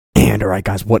And alright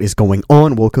guys, what is going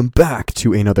on? Welcome back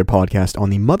to another podcast on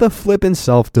the Mother Flippin'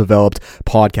 Self-Developed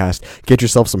podcast. Get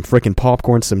yourself some freaking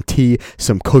popcorn, some tea,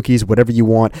 some cookies, whatever you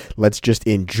want. Let's just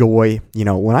enjoy. You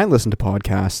know, when I listen to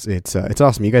podcasts, it's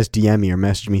awesome. You guys DM me or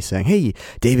message me saying, hey,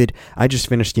 David, I just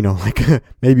finished,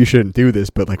 maybe you shouldn't do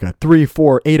this, but like a 3,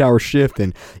 4, 8 hour shift.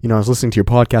 And, I was listening to your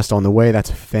podcast on the way.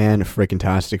 That's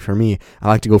fan-freaking-tastic for me. I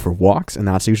like to go for walks, and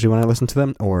that's usually when I listen to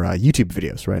them, or YouTube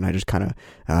videos, right? And I just kind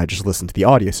of just listen to the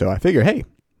audio. So I figure, hey,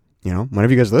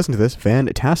 whenever you guys listen to this,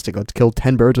 fantastic. Let's kill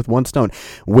 10 birds with one stone.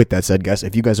 With that said, guys,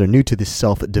 if you guys are new to this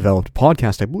self-developed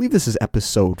podcast, I believe this is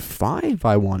episode 5,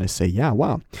 I want to say. Yeah,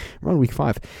 wow. We're on week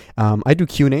 5. I do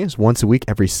Q&As once a week.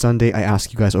 Every Sunday, I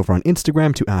ask you guys over on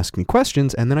Instagram to ask me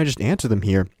questions, and then I just answer them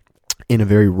here in a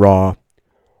very raw...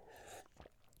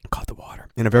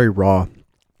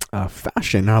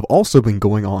 fashion. Now, I've also been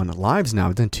going on lives now.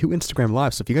 I've done 2 Instagram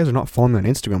lives. So if you guys are not following me on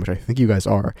Instagram, which I think you guys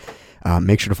are,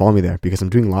 make sure to follow me there because I'm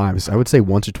doing lives, I would say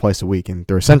once or twice a week, and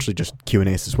they're essentially just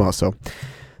Q&As as well. So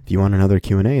if you want another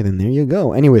Q&A, then there you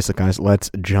go. Anyways, so guys, let's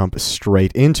jump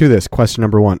straight into this. Question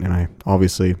number 1, and I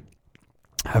obviously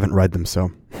haven't read them,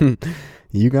 so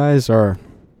you guys are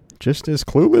just as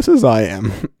clueless as I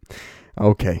am.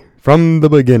 Okay, from the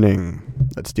beginning,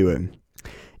 let's do it.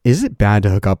 Is it bad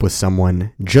to hook up with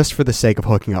someone just for the sake of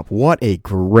hooking up? What a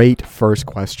great first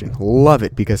question. Love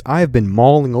it, because I have been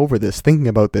mulling over this, thinking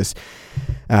about this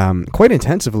quite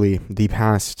intensively the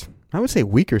past, I would say,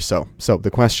 week or so. So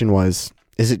the question was,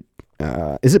 is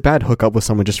it bad to hook up with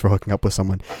someone just for hooking up with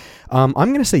someone? I'm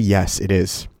going to say yes, it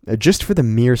is. Just for the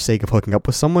mere sake of hooking up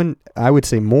with someone, I would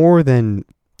say more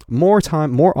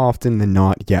often than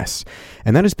not, yes.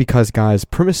 And that is because, guys,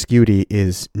 promiscuity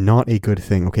is not a good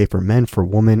thing, okay, for men, for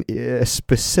women,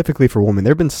 specifically for women.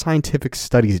 There have been scientific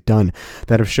studies done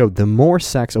that have showed the more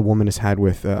sex a woman has had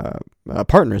with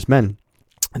partners, men,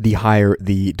 the higher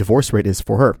the divorce rate is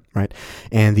for her, right?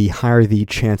 And the higher the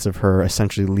chance of her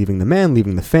essentially leaving the man,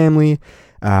 leaving the family,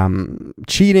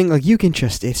 cheating. Like, you can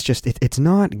just, it's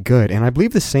not good. And I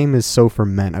believe the same is so for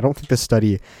men. I don't think this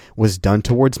study was done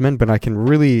towards men, but I can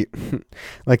really,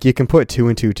 you can put 2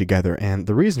 and 2 together. And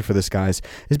the reason for this, guys,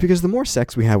 is because the more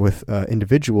sex we have with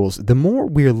individuals, the more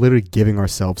we're literally giving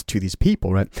ourselves to these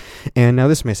people, right? And now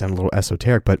this may sound a little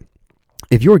esoteric, but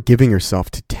if you're giving yourself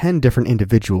to 10 different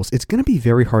individuals, it's going to be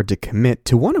very hard to commit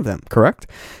to one of them, correct?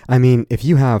 I mean, if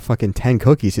you have fucking 10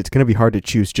 cookies, it's going to be hard to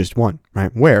choose just one,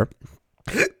 right? Where...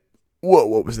 Whoa,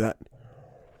 what was that?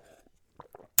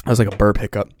 That was like a burp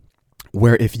hiccup.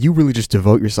 Where if you really just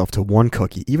devote yourself to one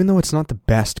cookie, even though it's not the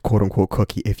best quote-unquote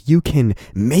cookie, if you can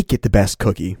make it the best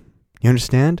cookie, you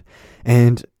understand?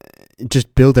 And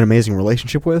just build an amazing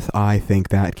relationship with, I think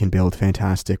that can build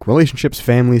fantastic relationships,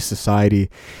 families,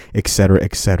 society, etc.,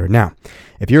 etc. Now,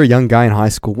 if you're a young guy in high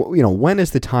school, when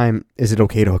is it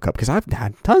okay to hook up? Because I've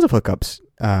had tons of hookups,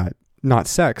 not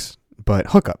sex, but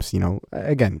hookups,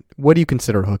 again, what do you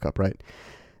consider a hookup, right?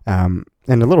 And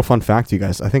a little fun fact to you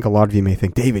guys, I think a lot of you may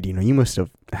think, David, you must have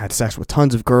had sex with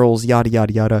tons of girls, yada,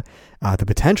 yada, yada. The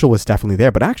potential was definitely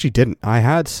there, but I actually didn't. I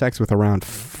had sex with around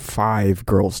 5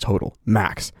 girls total,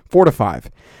 max, 4 to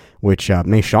 5, which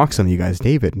may shock some of you guys.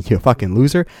 David, you fucking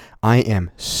loser. I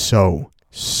am so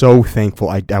thankful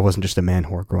I wasn't just a man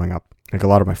whore growing up, like a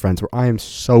lot of my friends were. I am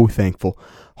so thankful.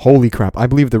 Holy crap. I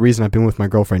believe the reason I've been with my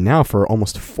girlfriend now for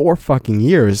almost 4 fucking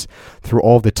years through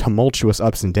all the tumultuous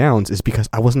ups and downs is because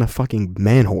I wasn't a fucking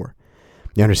man whore.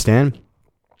 You understand?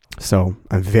 So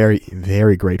I'm very,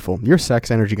 very grateful. Your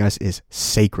sex energy, guys, is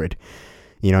sacred.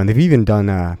 And they've even done,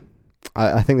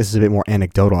 I think this is a bit more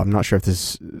anecdotal. I'm not sure if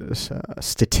this is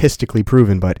statistically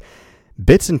proven, but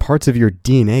bits and parts of your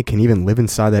DNA can even live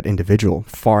inside that individual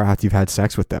far after you've had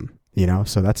sex with them.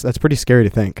 So that's pretty scary to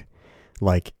think.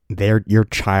 Like, your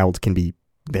child can be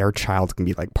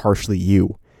like partially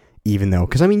you, even though,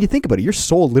 because you think about it, your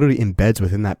soul literally embeds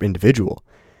within that individual.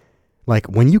 Like,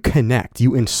 when you connect,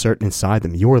 you insert inside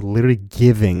them, you're literally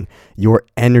giving your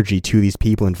energy to these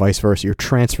people and vice versa. You're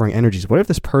transferring energies. What if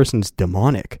this person's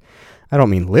demonic? I don't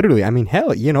mean literally. I mean,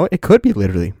 hell, it could be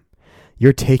literally.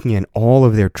 You're taking in all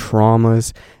of their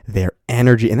traumas, their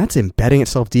energy, and that's embedding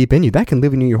itself deep in you. That can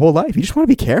live in you your whole life. You just want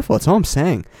to be careful. That's all I'm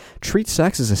saying. Treat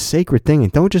sex as a sacred thing,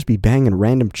 and don't just be banging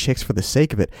random chicks for the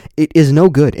sake of it. It is no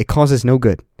good. It causes no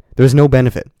good. There's no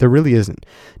benefit. There really isn't.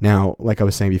 Now, like I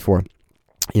was saying before,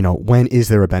 when is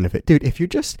there a benefit? Dude, if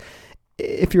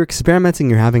you're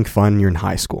experimenting, you're having fun, you're in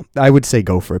high school, I would say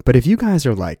go for it. But if you guys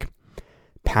are like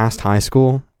past high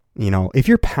school, if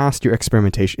you're past your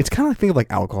experimentation, it's kind of like, think of like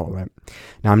alcohol, right?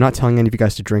 Now, I'm not telling any of you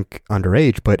guys to drink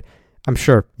underage, but I'm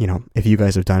sure, if you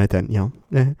guys have done it, then,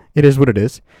 it is what it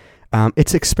is.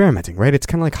 It's experimenting, right? It's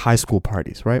kind of like high school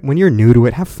parties, right? When you're new to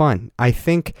it, have fun. I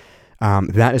think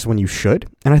that is when you should.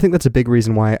 And I think that's a big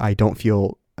reason why I don't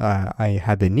feel I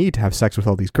had the need to have sex with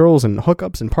all these girls and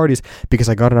hookups and parties, because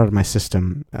I got it out of my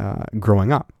system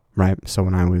growing up, right? So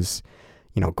when I was,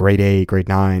 grade 8, grade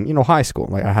 9, high school,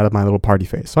 like I had my little party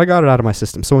phase. So I got it out of my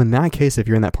system. So in that case, if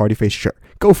you're in that party phase, sure,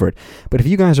 go for it. But if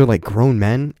you guys are like grown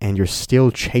men and you're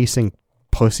still chasing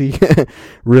pussy,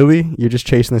 really, you're just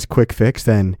chasing this quick fix,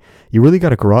 then you really got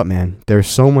to grow up, man. There's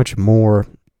so much more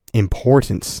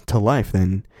importance to life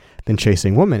than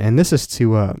chasing women. And this is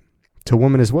to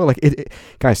women as well. Like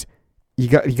guys, you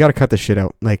got to cut this shit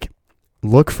out. Like,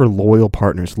 look for loyal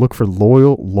partners. Look for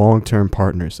loyal, long-term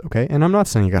partners, okay? And I'm not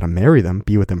saying you got to marry them,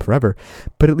 be with them forever,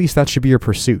 but at least that should be your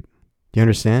pursuit. You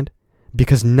understand?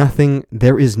 Because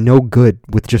there is no good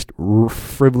with just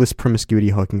frivolous promiscuity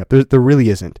hooking up. There really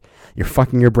isn't. You're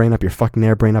fucking your brain up. You're fucking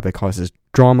their brain up. It causes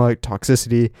drama,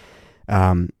 toxicity,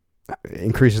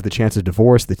 increases the chance of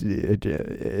divorce. It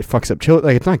fucks up children.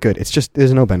 Like, it's not good. It's just,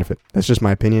 there's no benefit. That's just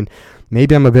my opinion.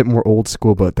 Maybe I'm a bit more old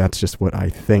school, but that's just what I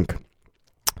think.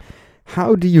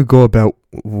 How do you go about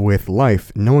with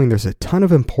life knowing there's a ton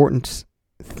of important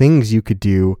things you could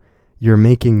do, you're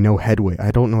making no headway?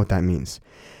 I don't know what that means.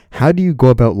 How do you go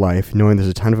about life knowing there's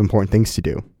a ton of important things to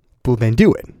do? Well, then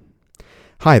do it.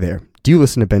 Hi there. Do you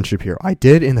listen to Ben Shapiro? I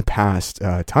did in the past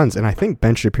tons, and I think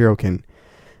Ben Shapiro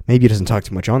maybe he doesn't talk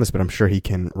too much on this, but I'm sure he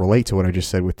can relate to what I just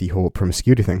said with the whole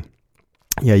promiscuity thing.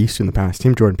 Yeah, I used to in the past.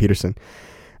 Tim Jordan Peterson.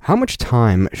 How much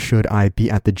time should I be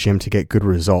at the gym to get good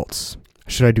results?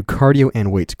 Should I do cardio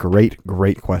and weights? Great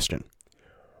question.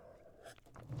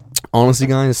 Honestly,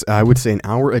 guys, I would say an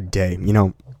hour a day.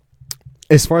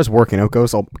 As far as working out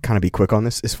goes, I'll kind of be quick on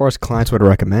this. As far as clients, what I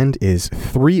recommend is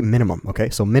 3 minimum, okay?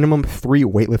 So minimum 3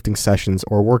 weightlifting sessions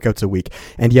or workouts a week.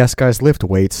 And yes, guys, lift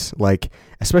weights, like,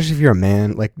 especially if you're a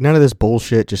man, like, none of this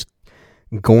bullshit, just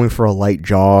going for a light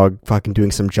jog, fucking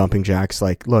doing some jumping jacks.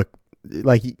 Like, look,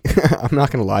 like, I'm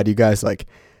not going to lie to you guys, like,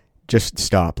 just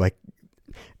stop. Like,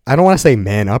 I don't want to say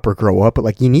man up or grow up, but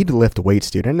like, you need to lift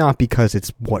weights, dude. And not because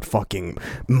it's what fucking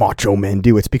macho men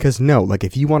do. It's because, no, like,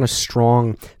 if you want a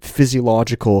strong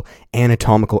physiological,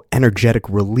 anatomical, energetic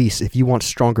release, if you want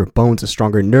stronger bones, a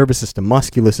stronger nervous system,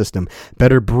 muscular system,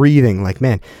 better breathing, like,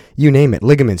 man, you name it,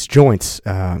 ligaments, joints,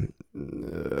 higher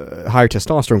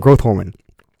testosterone, growth hormone,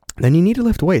 then you need to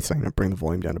lift weights. I'm going to bring the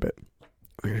volume down a bit.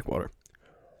 Drink water.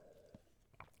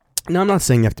 Now, I'm not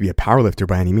saying you have to be a powerlifter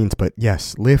by any means, but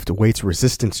yes, lift weights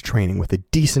resistance training with a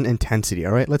decent intensity,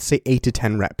 all right? Let's say 8 to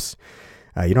 10 reps.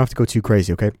 You don't have to go too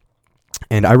crazy, okay?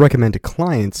 And I recommend to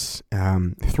clients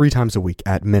 3 times a week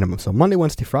at minimum. So Monday,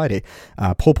 Wednesday, Friday,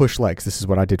 pull, push, legs. This is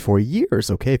what I did for years,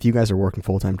 okay? If you guys are working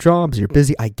full-time jobs, you're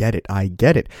busy, I get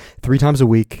it. 3 times a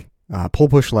week, pull,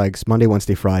 push, legs, Monday,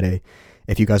 Wednesday, Friday.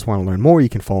 If you guys want to learn more, you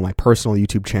can follow my personal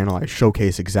YouTube channel. I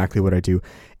showcase exactly what I do.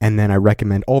 And then I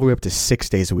recommend all the way up to 6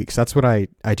 days a week. So that's what I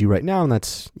do right now. And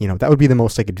that's, that would be the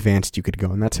most like advanced you could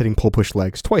go. And that's hitting pull, push,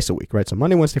 legs twice a week, right? So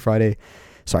Monday,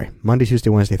 Tuesday,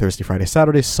 Wednesday, Thursday, Friday,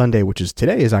 Saturday, Sunday, which is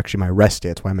today, is actually my rest day.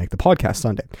 That's why I make the podcast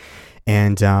Sunday.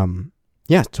 And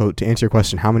so to answer your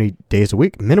question, how many days a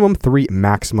week? Minimum 3,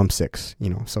 maximum 6,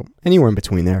 so anywhere in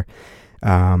between there.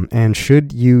 And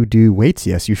should you do weights?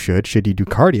 Yes, you should. Should you do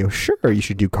cardio? Sure, you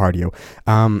should do cardio.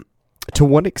 To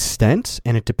what extent?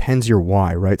 And it depends your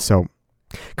why, right? So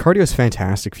cardio is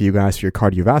fantastic for you guys, for your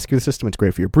cardiovascular system. It's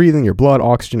great for your breathing, your blood,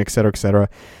 oxygen, et cetera,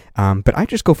 but I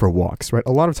just go for walks, right?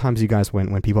 A lot of times you guys,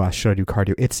 when people ask, should I do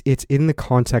cardio? It's in the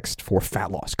context for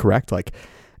fat loss, correct? Like,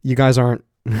 you guys aren't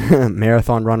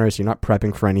marathon runners. You're not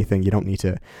prepping for anything. You don't need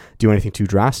to do anything too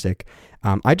drastic.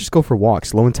 I just go for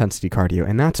walks, low intensity cardio.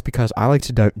 And that's because I like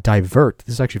to divert.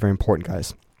 This is actually very important,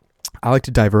 guys. I like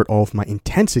to divert all of my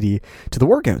intensity to the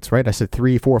workouts, right? I said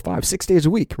 3, 4, 5, 6 days a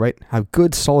week, right? Have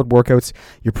good, solid workouts.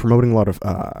 You're promoting a lot of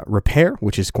repair,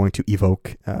 which is going to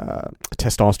evoke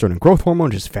testosterone and growth hormone,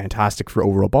 which is fantastic for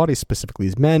overall bodies, specifically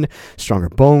as men. Stronger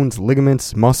bones,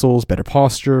 ligaments, muscles, better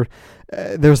posture.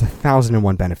 There's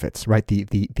 1,001 benefits, right?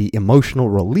 The emotional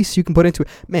release you can put into it.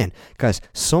 Man, guys,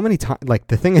 so many times, like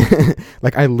the thing,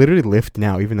 like I literally lift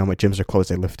now, even though my gyms are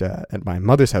closed, I lift at my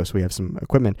mother's house. We have some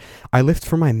equipment. I lift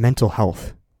for my mental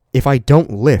health. If I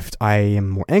don't lift, I am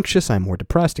more anxious, I'm more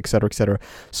depressed, et cetera, et cetera.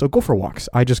 So go for walks.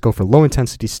 I just go for low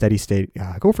intensity, steady state.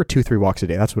 Go for 2-3 walks a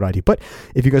day. That's what I do. But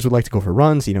if you guys would like to go for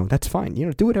runs, that's fine.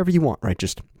 Do whatever you want, right?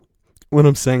 Just what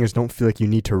I'm saying is, don't feel like you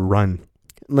need to run.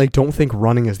 Like, don't think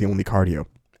running is the only cardio,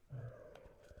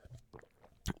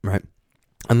 right?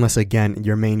 Unless, again,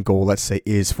 your main goal, let's say,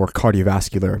 is for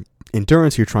cardiovascular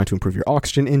endurance. You're trying to improve your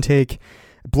oxygen intake,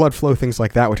 blood flow, things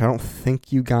like that, which I don't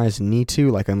think you guys need to,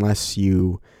 like, unless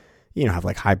you have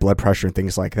like high blood pressure and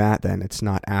things like that, then it's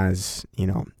not as,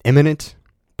 imminent.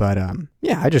 But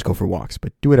yeah, I just go for walks.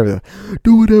 But do whatever the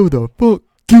fuck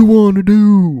you want to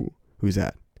do. Who's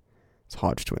that? It's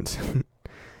Hodge twins.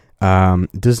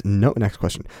 Next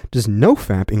question. Does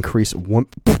NoFap increase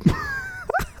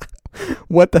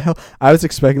What the hell? I was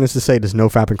expecting this to say, does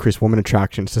NoFap increase woman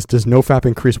attraction? It says, does NoFap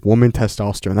increase woman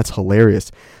testosterone? That's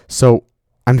hilarious. So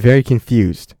I'm very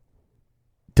confused.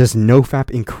 Does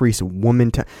NoFap increase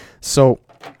woman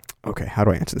okay, how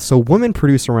do I answer this? So women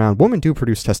do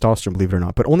produce testosterone, believe it or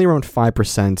not, but only around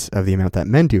 5% of the amount that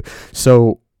men do.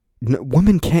 So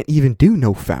women can't even do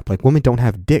NoFap. Like, women don't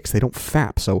have dicks. They don't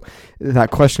fap. So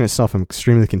that question itself, I'm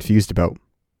extremely confused about.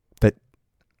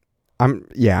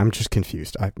 I'm just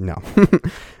confused. Yeah,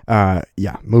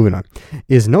 moving on.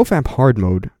 Is NoFap hard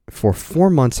mode for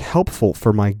 4 months helpful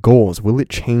for my goals? Will it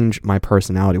change my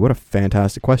personality? What a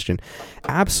fantastic question.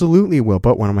 Absolutely will.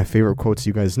 But one of my favorite quotes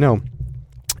you guys know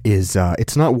is,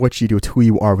 it's not what you do, it's who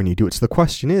you are when you do it. So the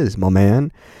question is, my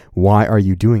man, why are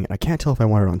you doing it? I can't tell if I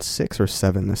want it on 6 or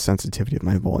 7, the sensitivity of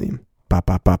my volume.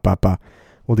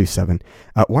 We'll do 7.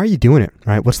 Why are you doing it,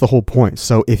 right? What's the whole point?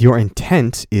 So if your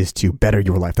intent is to better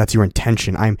your life, that's your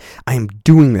intention. I'm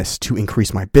doing this to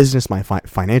increase my business, my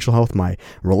financial health, my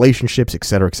relationships,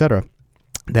 etc.,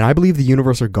 then I believe the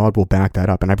universe or God will back that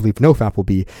up. And I believe NoFap will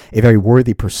be a very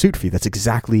worthy pursuit for you. That's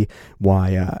exactly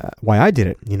why I did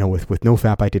it. With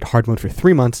NoFap, I did hard mode for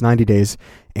 3 months, 90 days,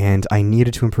 and I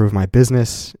needed to improve my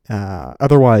business.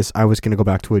 Otherwise, I was going to go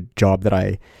back to a job that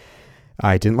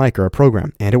I didn't like, or a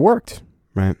program, and it worked.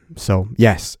 Right. So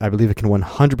yes, I believe it can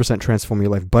 100% transform your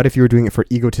life. But if you're doing it for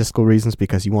egotistical reasons,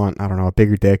 because you want, a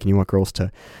bigger dick, and you want girls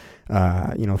to,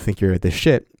 think you're the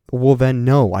shit, well then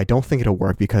no, I don't think it'll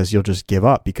work, because you'll just give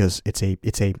up, because it's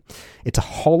a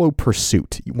hollow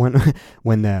pursuit. When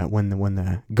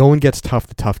the going gets tough,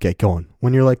 the tough get going.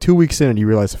 When you're like 2 weeks in and you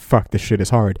realize, fuck, this shit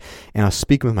is hard. And I was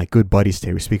speaking with my good buddies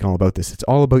today. We're speaking all about this. It's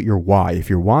all about your why. If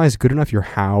your why is good enough, your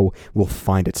how will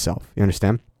find itself. You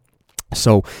understand?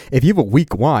 So if you have a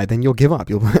weak why, then you'll give up.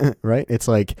 Right? It's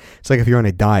like if you're on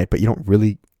a diet, but you don't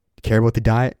really care about the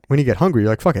diet. When you get hungry,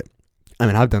 you're like, fuck it.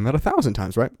 I've done that 1,000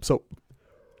 times, right? So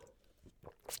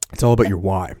it's all about your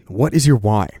why. What is your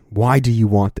why? Why do you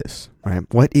want this, right?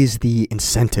 What is the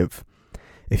incentive?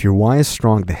 If your why is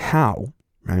strong, the how,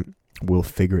 right, will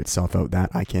figure itself out. That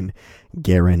I can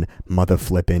guarantee mother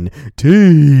flippin'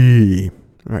 T.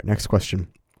 All right, next question.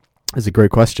 This is a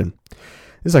great question.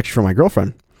 This is actually from my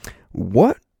girlfriend.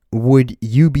 What would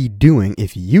you be doing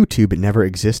if YouTube never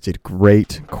existed?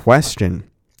 Great question.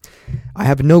 I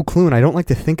have no clue, and I don't like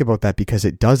to think about that, because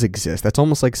it does exist. That's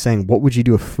almost like saying, what would you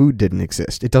do if food didn't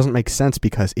exist? It doesn't make sense,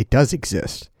 because it does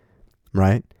exist,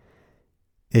 right?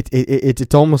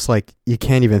 It's almost like you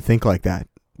can't even think like that,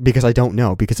 because I don't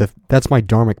know. Because if that's my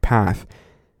dharmic path,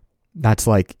 that's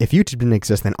like, if YouTube didn't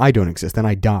exist, then I don't exist, then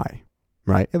I die,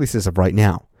 right? At least as of right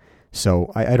now.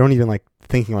 So I don't even like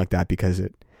thinking like that, because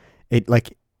it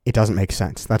doesn't make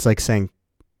sense. That's like saying,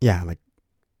 you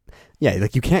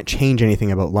can't change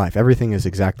anything about life. Everything is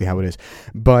exactly how it is.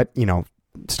 But,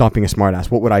 stop being a smartass.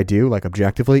 What would I do, like,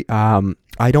 objectively?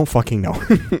 I don't fucking know.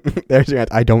 There's your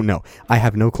answer. I don't know. I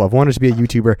have no clue. I've wanted to be a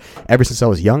YouTuber ever since I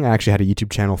was young. I actually had a YouTube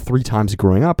channel 3 times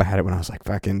growing up. I had it when I was like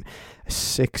fucking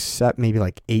 6, 7, maybe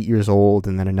like 8 years old,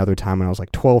 and then another time when I was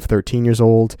like 12, 13 years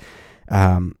old.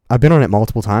 I've been on it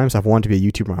multiple times. I've wanted to be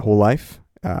a YouTuber my whole life.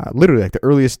 Literally, like, the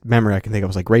earliest memory I can think of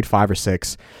was like grade 5 or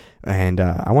 6. And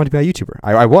I wanted to be a YouTuber.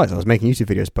 I was making YouTube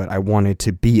videos, but I wanted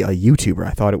to be a YouTuber. I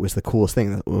thought it was the coolest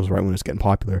thing. That was right when it was getting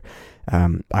popular.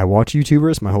 I watch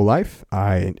YouTubers my whole life.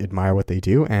 I admire what they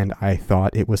do, and I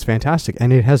thought it was fantastic.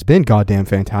 And it has been goddamn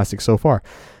fantastic so far.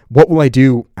 What will I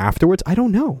do afterwards? I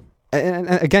don't know. And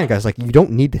again, guys, like, you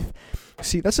don't need to...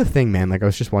 See, that's the thing, man. Like, I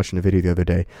was just watching a video the other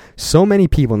day. So many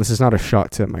people, and this is not a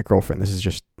shot to my girlfriend. This is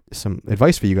just some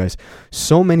advice for you guys.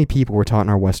 So many people were taught in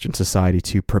our Western society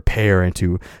to prepare and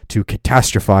to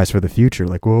catastrophize for the future.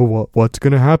 Like, well, what's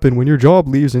going to happen when your job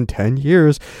leaves in 10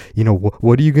 years?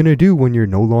 What are you going to do when you're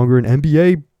no longer an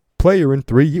NBA player in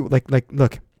 3 years? Like,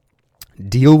 look,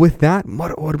 deal with that.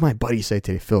 What did my buddy say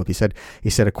today, Philip? He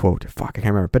said a quote. Fuck, I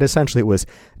can't remember. But essentially it was,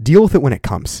 deal with it when it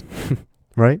comes,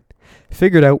 right?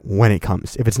 Figure it out when it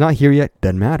comes. If it's not here yet,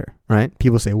 doesn't matter, right?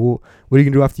 People say, well, what are you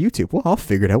going to do after YouTube? Well, I'll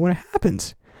figure it out when it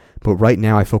happens. But right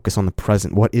now, I focus on the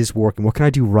present. What is working? What can I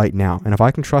do right now? And if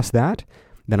I can trust that,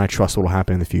 then I trust what will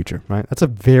happen in the future, right? That's a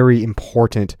very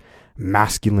important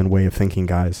masculine way of thinking,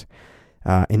 guys,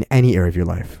 in any area of your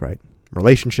life, right?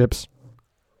 Relationships,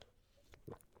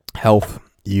 health,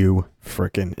 you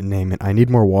frickin' name it. I need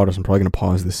more water, so I'm probably going to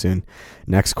pause this soon.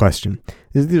 Next question.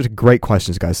 These are great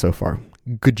questions, guys, so far.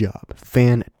 Good job.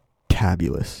 Fantastic.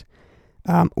 fantabulous.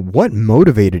 What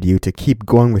motivated you to keep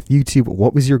going with YouTube?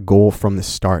 What was your goal from the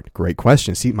start? Great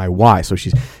question. See, my why. So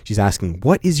she's asking,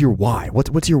 what is your why?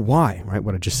 What's your why? Right?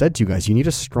 What I just said to you guys, you need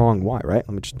a strong why, right? Let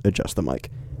me just adjust the mic.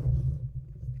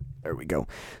 There we go.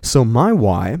 So my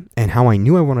why and how I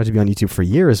knew I wanted to be on YouTube for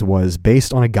years was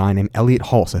based on a guy named Elliot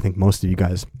Hulse. I think most of you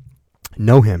guys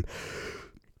know him.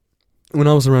 When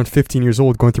I was around 15 years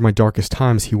old, going through my darkest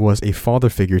times, he was a father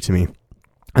figure to me.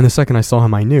 And the second I saw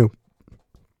him, I knew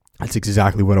that's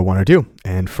exactly what I want to do.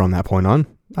 And from that point on,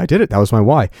 I did it. That was my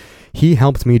why. He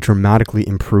helped me dramatically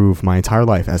improve my entire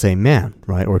life as a man,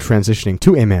 right? Or transitioning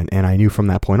to a man. And I knew from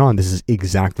that point on, this is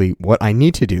exactly what I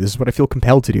need to do. This is what I feel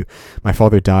compelled to do. My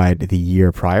father died the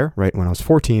year prior, right? When I was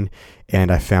 14, and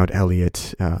I found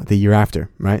Elliot the year after,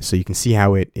 right? So you can see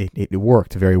how it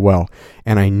worked very well.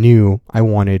 And I knew I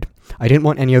didn't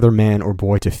want any other man or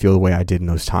boy to feel the way I did in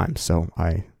those times. So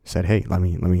I said, hey, let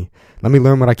me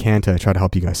learn what I can to try to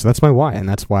help you guys. So that's my why. And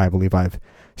that's why I believe I've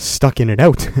stuck in it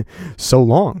out so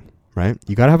long, right?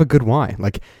 You got to have a good why.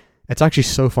 Like, it's actually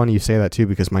so funny you say that too,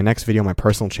 because my next video on my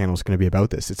personal channel is going to be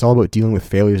about this. It's all about dealing with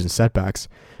failures and setbacks.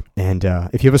 And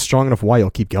if you have a strong enough why,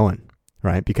 you'll keep going,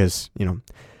 right? Because,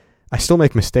 I still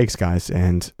make mistakes, guys.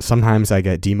 And sometimes I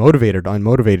get demotivated,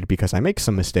 unmotivated because I make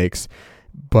some mistakes.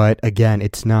 But again,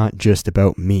 it's not just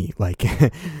about me. Like,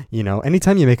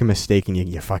 anytime you make a mistake and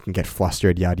you fucking get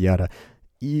flustered, yada, yada,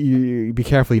 you be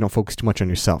careful you don't focus too much on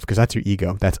yourself, because that's your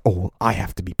ego. That's, I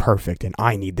have to be perfect and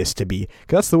I need this to be,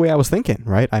 because that's the way I was thinking,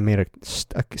 right? I made a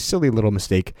silly little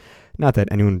mistake. Not that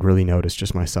anyone would really notice,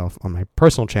 just myself on my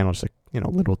personal channel, just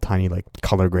little tiny like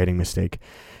color grading mistake.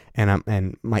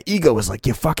 And my ego was like,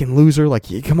 you fucking loser. Like,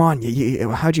 come on,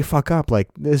 how'd you fuck up? Like,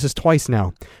 this is twice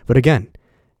now. But again,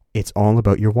 it's all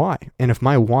about your why. And if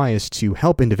my why is to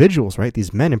help individuals, right,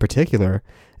 these men in particular,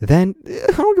 then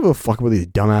I don't give a fuck about these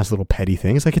dumbass little petty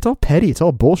things. Like, it's all petty. It's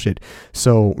all bullshit.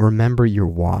 So remember your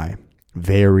why.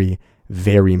 Very,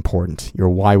 very important. Your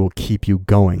why will keep you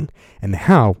going. And the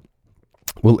how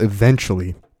will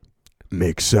eventually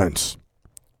make sense.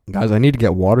 Guys, I need to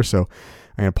get water, so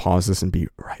I'm going to pause this and be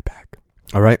right back.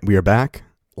 All right, we are back.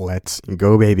 Let's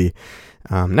go, baby.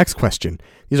 Next question.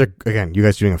 These are, again, you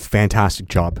guys are doing a fantastic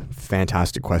job.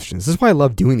 Fantastic questions. This is why I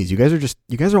love doing these. You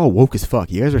guys are all woke as fuck.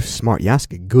 You guys are smart. You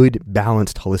ask good,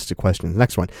 balanced, holistic questions.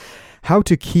 Next one. How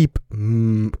to keep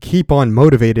on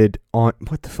motivated on,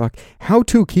 what the fuck? How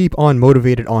to keep on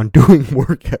motivated on doing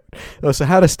workout. So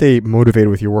how to stay motivated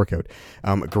with your workout.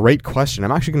 Great question.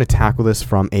 I'm actually going to tackle this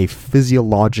from a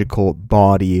physiological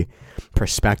body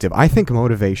perspective. I think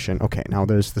motivation, okay, now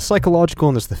there's the psychological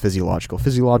and there's the physiological.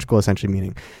 Physiological essentially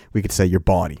meaning we could say your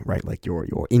body, right? Like your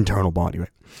internal body, right?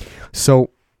 So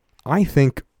I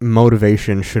think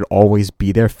motivation should always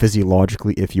be there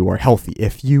physiologically if you are healthy.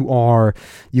 If you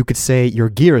could say your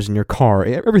gears in your car,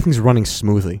 everything's running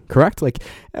smoothly, correct? Like,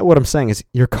 what I'm saying is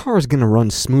your car is going to run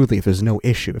smoothly if there's no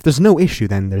issue. If there's no issue,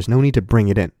 then there's no need to bring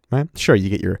it in, right? Sure, you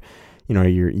get your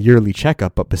yearly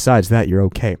checkup, but besides that, you're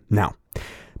okay. Now,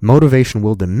 motivation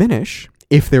will diminish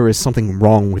if there is something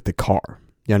wrong with the car.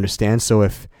 You understand? So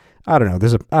if, I don't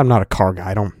know, I'm not a car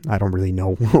guy. I don't really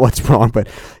know what's wrong, but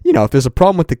if there's a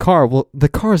problem with the car, well, the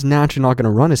car is naturally not going to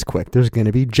run as quick. There's going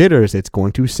to be jitters. It's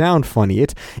going to sound funny.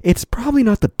 It's probably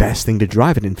not the best thing to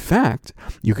drive it. In fact,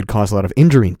 you could cause a lot of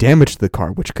injury and damage to the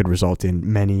car, which could result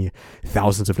in many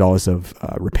thousands of dollars of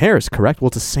repairs, correct? Well,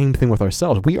 it's the same thing with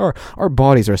ourselves. Our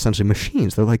bodies are essentially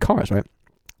machines. They're like cars, right?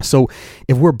 So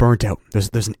if we're burnt out,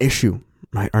 there's an issue,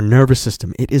 right? Our nervous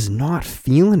system, it is not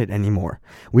feeling it anymore.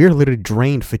 We are literally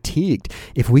drained, fatigued.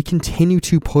 If we continue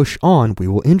to push on, we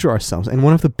will injure ourselves. And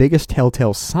one of the biggest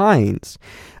telltale signs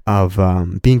of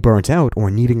being burnt out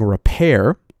or needing a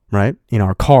repair, right, in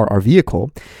our car, our vehicle,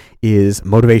 is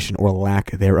motivation or lack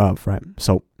thereof, right?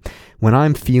 So when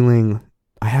I'm feeling,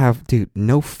 I have,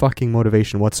 no fucking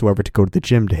motivation whatsoever to go to the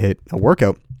gym to hit a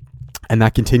workout, and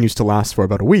that continues to last for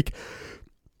about a week,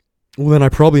 well, then I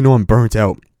probably know I'm burnt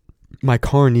out. My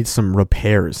car needs some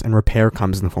repairs, and repair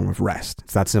comes in the form of rest.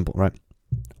 It's that simple, right?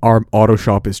 Our auto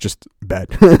shop is just bed.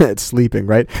 It's sleeping,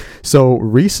 right? So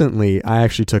recently, I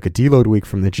actually took a deload week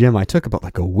from the gym. I took about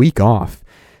like a week off.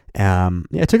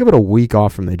 I took about a week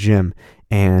off from the gym,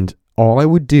 and all I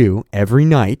would do every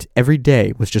night, every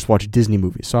day, was just watch Disney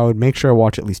movies. So I would make sure I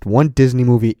watch at least one Disney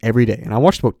movie every day, and I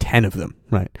watched about 10 of them,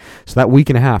 right? So that week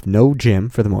and a half, no gym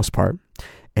for the most part,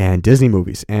 and Disney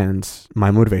movies, and my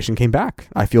motivation came back.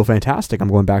 I feel fantastic. I'm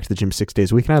going back to the gym 6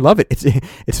 days a week, and I love it.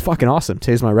 It's fucking awesome.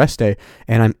 Today's my rest day,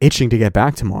 and I'm itching to get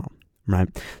back tomorrow, right?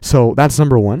 So that's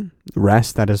number one.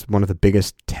 Rest, that is one of the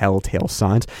biggest telltale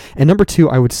signs. And number 2,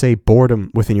 I would say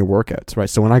boredom within your workouts, right?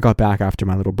 So when I got back after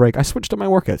my little break, I switched up my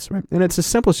workouts, right? And it's as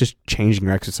simple as just changing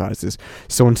your exercises.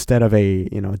 So instead of a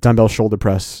dumbbell shoulder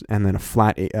press and then a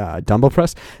flat dumbbell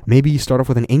press, maybe you start off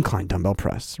with an incline dumbbell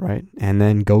press, right? And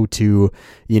then go to,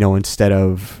 instead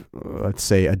of, let's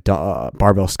say, a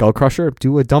barbell skull crusher,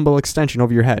 do a dumbbell extension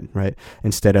over your head, right?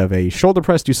 Instead of a shoulder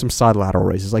press, do some side lateral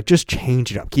raises. Like, just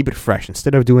change it up. Keep it fresh.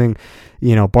 Instead of doing,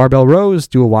 barbell rows,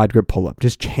 do a wide grip pull-up.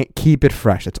 Just keep it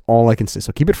fresh. That's all I can say.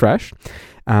 So keep it fresh.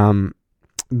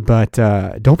 But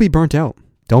don't be burnt out.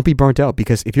 Don't be burnt out,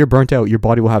 because if you're burnt out, your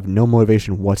body will have no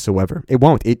motivation whatsoever. It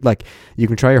won't. You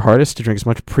can try your hardest to drink as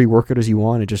much pre-workout as you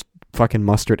want and just fucking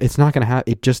mustard. It's not going to have,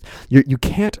 you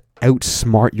can't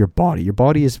outsmart your body. Your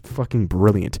body is fucking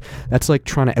brilliant. That's like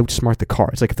trying to outsmart the car.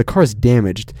 It's like if the car is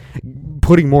damaged,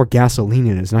 putting more gasoline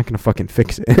in it is not going to fucking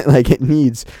fix it. Like, it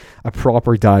needs a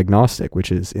proper diagnostic, which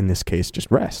is, in this case,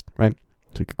 just rest, right?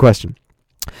 So good question.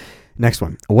 Next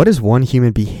one. What is one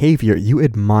human behavior you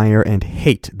admire and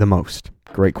hate the most?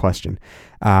 Great question.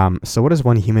 So what is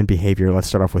one human behavior, let's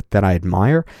start off with, that I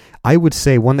admire? I would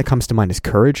say one that comes to mind is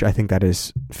courage. I think that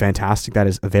is fantastic. That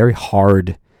is a very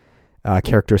hard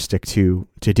characteristic to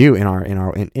do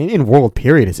in world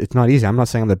period. It's not easy. I'm not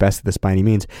saying I'm the best at this by any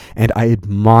means. And I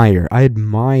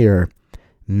admire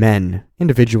men,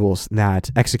 individuals that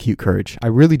execute courage. I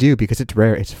really do, because it's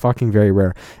rare. It's fucking very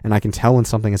rare. And I can tell when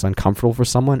something is uncomfortable for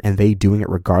someone and they doing it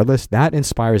regardless. That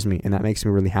inspires me, and that makes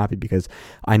me really happy, because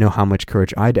I know how much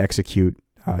courage I'd execute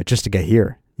just to get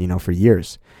here, for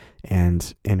years.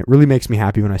 And it really makes me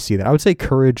happy when I see that. I would say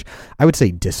courage. I would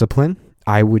say discipline.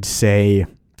 I would say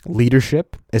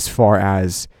leadership, as far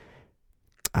as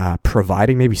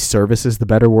providing. Maybe service is the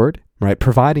better word, right?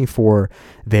 Providing for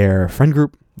their friend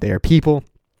group, their people,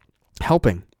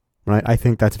 helping, right? I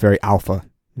think that's very alpha,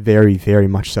 very, very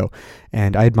much so.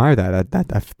 And I admire that.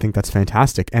 I think that's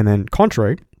fantastic. And then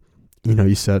contrary,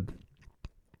 you said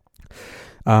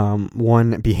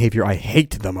one behavior I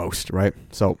hate the most, right?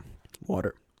 So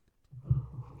water.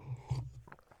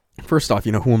 First off,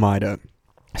 who am I to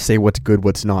say what's good,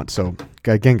 what's not? So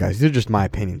again, guys, these are just my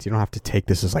opinions. You don't have to take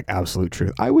this as like absolute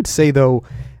truth. I would say though,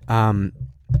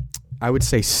 I would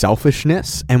say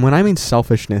selfishness. And when I mean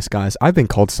selfishness, guys, I've been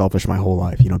called selfish my whole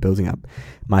life, building up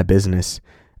my business.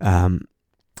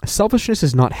 Selfishness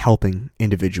is not helping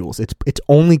individuals. It's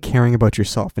only caring about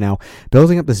yourself. Now,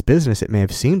 building up this business, it may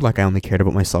have seemed like I only cared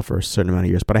about myself for a certain amount of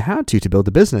years, but I had to build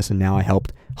the business. And now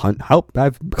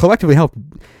I've collectively helped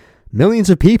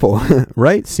millions of people,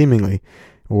 right? Seemingly,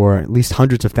 or at least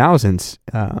hundreds of thousands,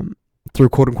 through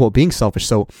quote unquote being selfish.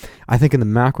 So I think in the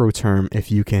macro term,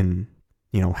 if you can,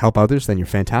 help others, then you're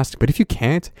fantastic. But if you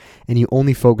can't, and you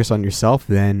only focus on yourself,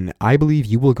 then I believe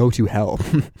you will go to hell.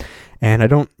 And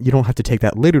you don't have to take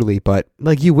that literally, but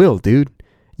like, you will, dude.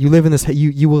 You live in this,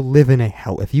 you will live in a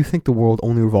hell. If you think the world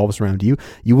only revolves around you,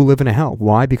 you will live in a hell.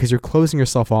 Why? Because you're closing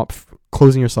yourself off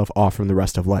from the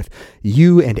rest of life.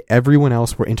 You and everyone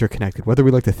else, were interconnected. Whether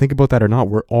we like to think about that or not,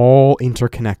 we're all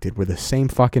interconnected. We're the same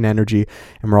fucking energy,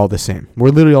 and we're all the same. We're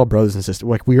literally all brothers and sisters.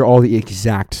 Like, we are all the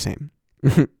exact same.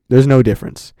 There's no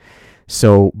difference.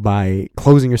 So by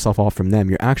closing yourself off from them,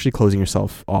 you're actually closing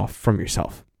yourself off from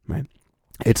yourself, right?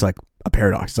 It's like a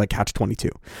paradox. It's like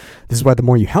catch-22. This is why the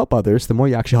more you help others, the more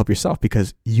you actually help yourself,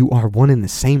 because you are one and the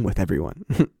same with everyone.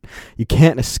 You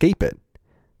can't escape it,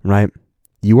 right?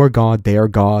 You are God. They are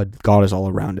God. God is all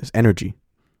around us. Energy,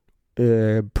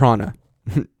 prana,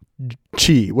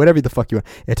 chi, whatever the fuck you want.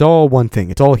 It's all one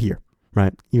thing. It's all here,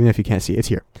 right? Even if you can't see it, it's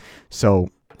here. So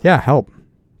yeah, help.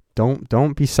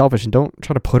 Don't be selfish, and don't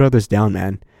try to put others down,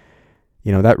 man.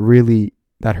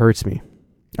 That hurts me.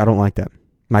 I don't like that.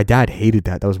 My dad hated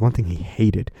that. That was one thing he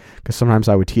hated, because sometimes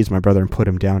I would tease my brother and put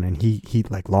him down, and he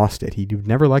like lost it. He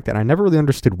never liked that. I never really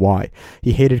understood why.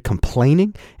 He hated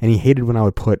complaining, and he hated when I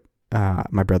would put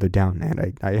my brother down.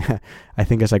 And I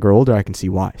think as I grow older, I can see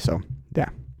why. So yeah.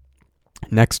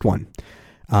 Next one.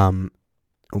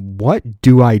 What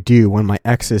do I do when my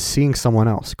ex is seeing someone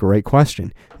else? Great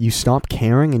question. You stop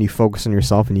caring and you focus on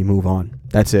yourself and you move on.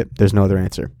 That's it. There's no other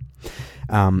answer.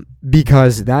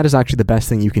 Because that is actually the best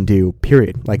thing you can do,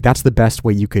 period. Like, that's the best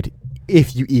way you could,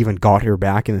 if you even got her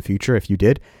back in the future, if you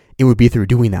did, it would be through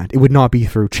doing that. It would not be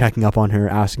through checking up on her,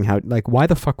 asking how, like, why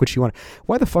the fuck would she want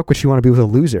to be with a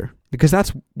loser? Because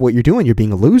that's what you're doing. You're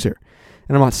being a loser.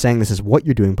 And I'm not saying this is what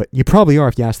you're doing, but you probably are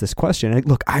if you ask this question. And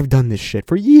look, I've done this shit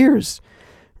for years.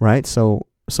 Right? So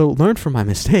learn from my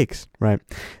mistakes, right?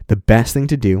 The best thing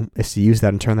to do is to use that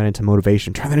and turn that into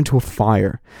motivation, turn that into a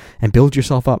fire, and build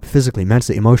yourself up physically,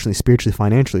 mentally, emotionally, spiritually,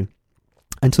 financially,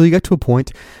 until you get to a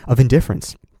point of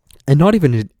indifference. And not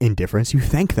even indifference, you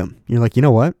thank them. You're like, you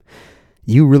know what?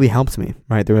 You really helped me,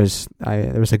 right? There was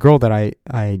a girl that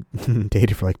I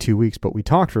dated for like 2 weeks, but we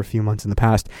talked for a few months in the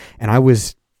past, and I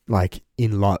was like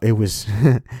in love. It was,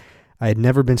 I had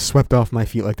never been swept off my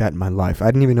feet like that in my life. I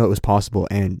didn't even know it was possible,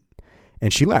 and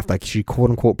she left. Like, she quote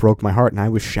unquote broke my heart, and I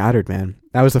was shattered, man.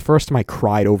 That was the first time I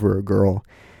cried over a girl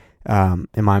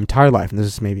in my entire life, and this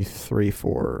is maybe 3,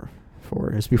 4.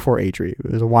 It was before Adri.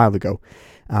 It was a while ago.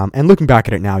 And looking back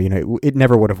at it now, you know, it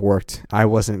never would have worked. I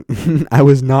wasn't, I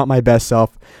was not my best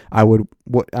self. I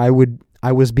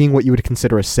was being what you would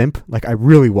consider a simp. Like, I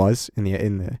really was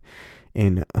in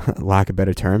lack of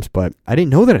better terms, but I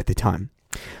didn't know that at the time.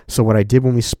 So what I did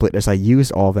when we split is I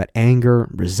used all of that anger,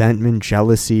 resentment,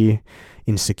 jealousy,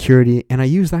 insecurity, and I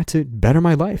used that to better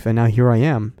my life. And now here I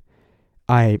am.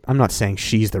 I'm not saying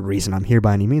she's the reason I'm here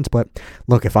by any means, but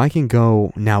look, if I can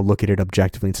go now look at it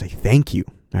objectively and say, thank you,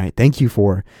 right? Thank you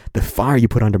for the fire you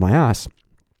put under my ass.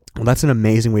 Well, that's an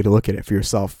amazing way to look at it for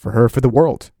yourself, for her, for the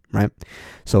world, right?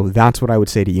 So that's what I would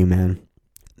say to you, man.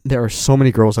 There are so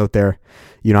many girls out there.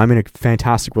 You know, I'm in a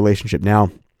fantastic relationship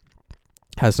now.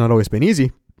 Has not always been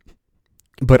easy,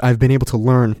 but I've been able to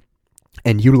learn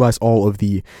and utilize all of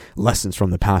the lessons from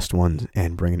the past one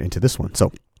and bring it into this one.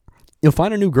 So you'll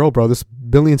find a new girl, bro. There's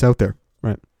billions out there,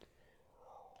 right?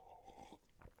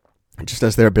 Just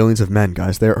as there are billions of men,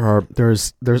 guys,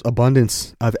 there's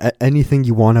abundance of anything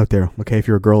you want out there. Okay, if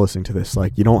you're a girl listening to this,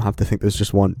 like, you don't have to think there's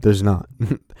just one. There's not.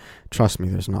 Trust me,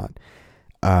 there's not.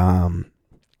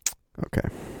 Okay.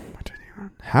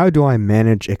 How do I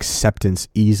manage acceptance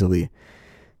easily?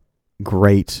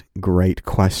 Great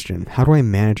question. How do I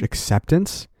manage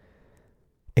acceptance?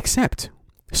 Accept.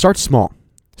 Start small.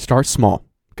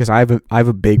 Because I have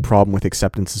a big problem with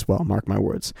acceptance as well. Mark my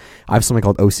words. I have something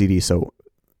called OCD,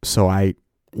 so I,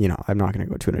 you know, I'm not going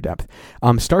to go too into depth.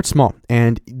 Start small.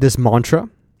 And this mantra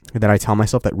that I tell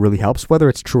myself that really helps, whether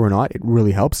it's true or not, it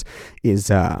really helps, is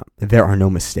there are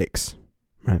no mistakes,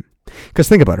 right? Because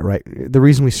think about it, right? The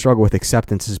reason we struggle with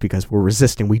acceptance is because we're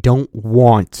resisting. We don't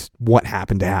want what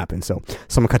happened to happen. So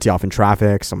someone cuts you off in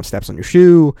traffic, someone steps on your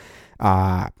shoe,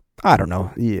 I don't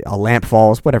know, a lamp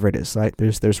falls, whatever it is, right?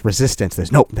 There's resistance.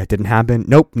 There's nope, that didn't happen.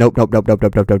 Nope. I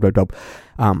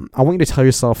want you to tell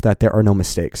yourself that there are no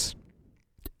mistakes.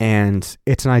 And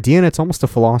it's an idea and it's almost a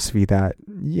philosophy that,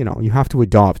 you know, you have to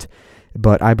adopt.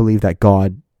 But I believe that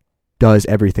God does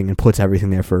everything and puts everything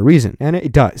there for a reason. And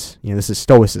it does. You know, this is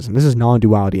stoicism. This is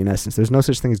non-duality in essence. There's no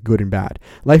such thing as good and bad.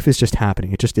 Life is just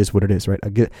happening. It just is what it is, right?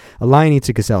 A lion eats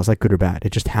a gazelle. Is that good or bad?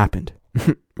 It just happened,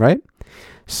 right?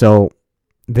 So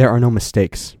there are no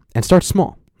mistakes. And start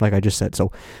small, like I just said.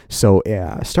 So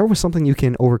start with something you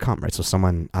can overcome, right? So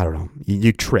someone, I don't know,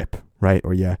 you trip, right?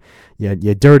 Or you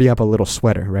dirty up a little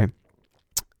sweater, right?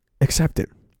 Accept it.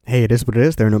 Hey, it is what it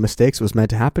is. There are no mistakes. It was meant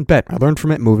to happen. Bet. I learned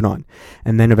from it. Moving on.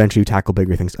 And then eventually you tackle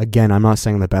bigger things. Again, I'm not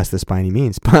saying I'm the best at this by any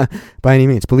means. But by any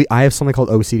means. Believe, I have something called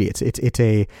OCD. It's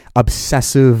a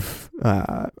obsessive,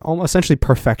 almost essentially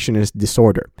perfectionist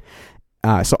disorder.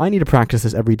 So I need to practice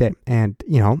this every day. And,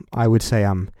 you know, I would say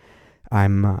I've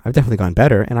definitely gone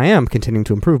better. And I am continuing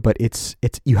to improve. But it's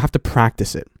you have to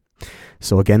practice it.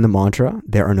 So again, the mantra,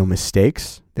 there are no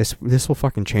mistakes. This will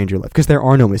fucking change your life, because there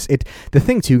are no mistakes. The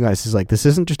thing too, guys, is like, this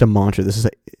isn't just a mantra.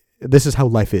 This is how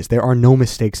life is. There are no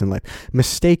mistakes in life.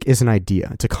 Mistake is an idea.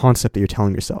 It's a concept that you're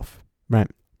telling yourself, right?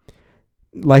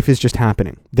 Life is just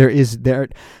happening.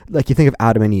 Like, you think of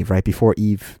Adam and Eve, right? Before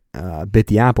Eve bit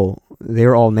the apple, they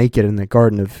were all naked in the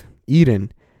Garden of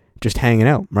Eden, just hanging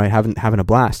out, right? Having a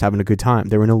blast, having a good time.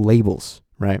 There were no labels,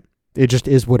 right? It just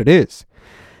is what it is.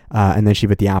 And then she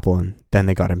bit the apple, and then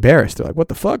they got embarrassed. They're like, what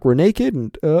the fuck? We're naked?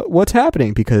 And what's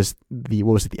happening? Because the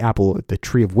apple, the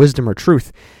tree of wisdom or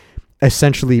truth,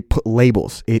 essentially put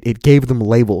labels. It gave them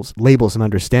labels and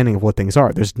understanding of what things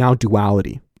are. There's now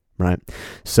duality, right?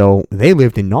 So they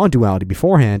lived in non-duality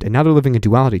beforehand, and now they're living in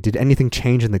duality. Did anything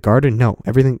change in the garden? No.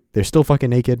 Everything, they're still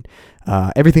fucking naked.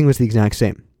 Everything was the exact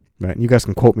same, right? You guys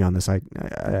can quote me on this. I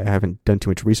haven't done too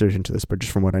much research into this, but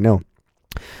just from what I know.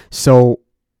 So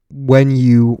when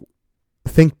you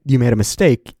think you made a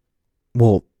mistake,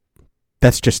 well,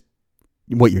 that's just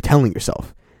what you're telling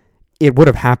yourself. It would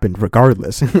have happened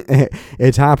regardless.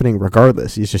 It's happening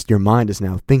regardless. It's just your mind is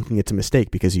now thinking it's a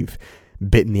mistake because you've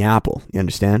bitten the apple. You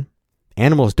understand?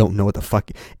 Animals don't know what the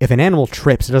fuck. If an animal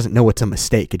trips, it doesn't know it's a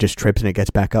mistake. It just trips and it gets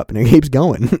back up and it keeps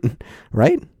going.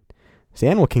 Right? It's the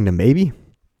animal kingdom, baby.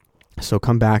 So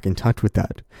come back in touch with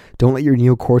that. Don't let your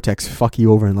neocortex fuck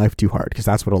you over in life too hard, because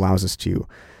that's what allows us to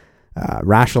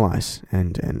rationalize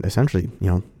and essentially, you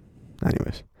know,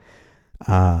 anyways.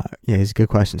 Yeah, these are good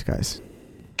questions, guys.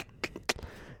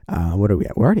 What are we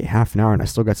at? We're already half an hour and I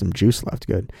still got some juice left.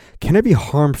 Good. Can it be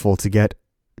harmful to get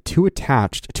too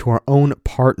attached to our own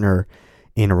partner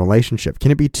in a relationship?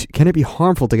 Can it be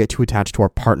harmful to get too attached to our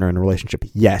partner in a relationship?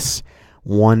 Yes,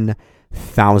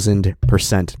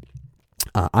 1000%.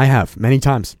 I have many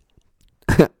times,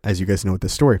 as you guys know with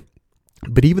this story.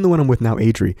 But even the one I'm with now,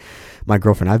 Adri, my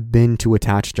girlfriend, I've been too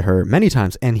attached to her many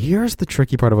times. And here's the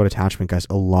tricky part about attachment, guys.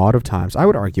 A lot of times, I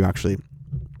would argue actually,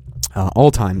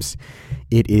 all times,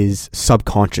 it is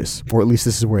subconscious, or at least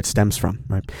this is where it stems from,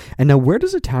 right? And now, where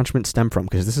does attachment stem from?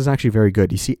 Because this is actually very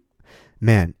good. You see,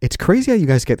 man, it's crazy how you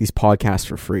guys get these podcasts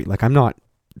for free. Like, I'm not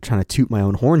trying to toot my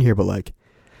own horn here, but like,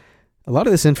 a lot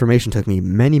of this information took me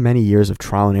many, many years of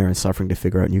trial and error and suffering to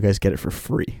figure out, and you guys get it for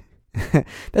free.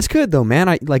 That's good though, man.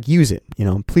 I like use it,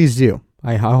 please do.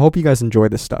 I hope you guys enjoy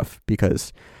this stuff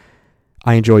because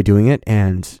I enjoy doing it,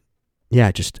 and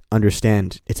yeah, just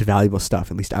understand it's valuable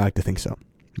stuff. At least I like to think so.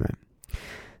 Right.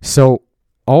 So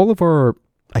all of our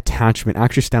attachment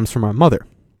actually stems from our mother,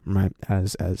 right?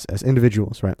 As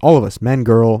individuals, right? All of us, men,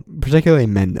 girl, particularly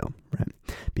men though, right?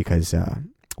 Because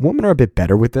women are a bit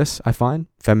better with this, I find.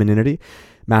 Femininity.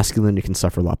 Masculinity can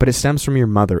suffer a lot, but it stems from your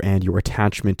mother and your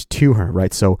attachment to her,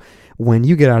 right? So when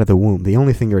you get out of the womb, the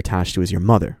only thing you're attached to is your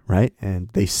mother, right? And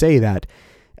they say that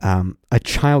a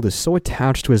child is so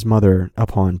attached to his mother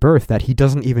upon birth that he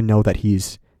doesn't even know that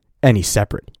he's any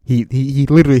separate. He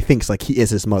literally thinks like he is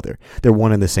his mother. They're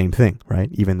one and the same thing, right?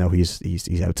 Even though he's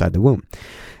outside the womb.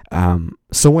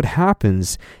 So what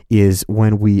happens is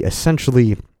when we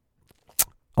essentially,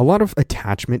 a lot of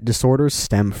attachment disorders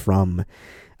stem from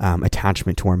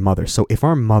attachment to our mother. So if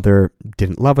our mother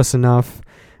didn't love us enough,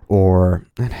 or,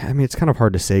 I mean, it's kind of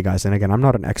hard to say, guys, and again, I'm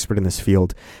not an expert in this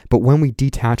field, but when we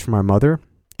detach from our mother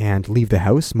and leave the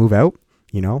house, move out,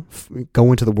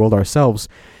 go into the world ourselves,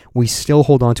 we still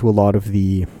hold on to a lot of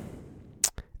the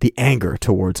anger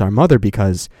towards our mother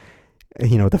because,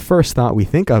 the first thought we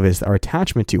think of is our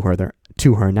attachment to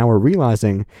her. Now we're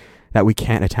realizing that we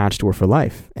can't attach to her for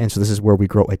life. And so this is where we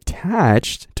grow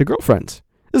attached to girlfriends.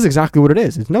 This is exactly what it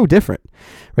is. It's no different,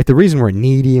 right? The reason we're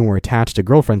needy and we're attached to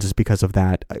girlfriends is because of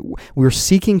that. We're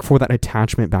seeking for that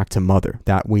attachment back to mother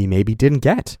that we maybe didn't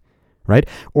get, right?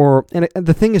 And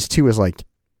the thing is too, is like,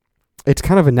 it's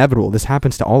kind of inevitable. This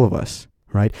happens to all of us,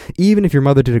 right? Even if your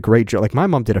mother did a great job, like my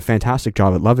mom did a fantastic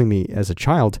job at loving me as a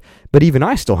child, but even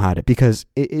I still had it because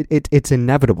it's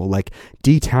inevitable. Like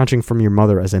detaching from your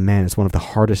mother as a man is one of the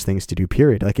hardest things to do,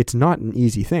 period. Like it's not an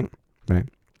easy thing, right?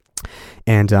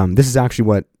 And this is actually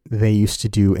what they used to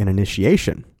do in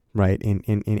initiation, right?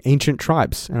 In ancient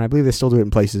tribes. And I believe they still do it in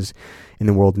places in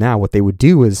the world now. What they would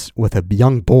do is with a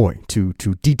young boy to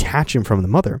detach him from the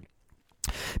mother,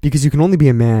 because you can only be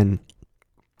a man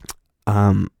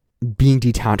being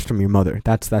detached from your mother.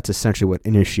 That's essentially what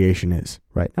initiation is,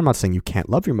 right? I'm not saying you can't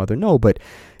love your mother, no, but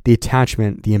the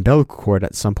attachment, the umbilical cord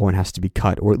at some point has to be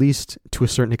cut, or at least to a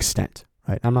certain extent,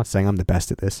 right? I'm not saying I'm the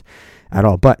best at this at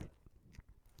all, but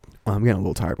I'm getting a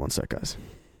little tired. One sec, guys.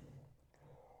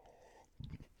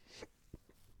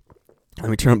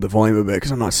 Let me turn up the volume a bit because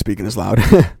I'm not speaking as loud.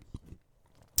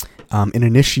 In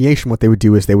initiation, what they would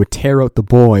do is they would tear out the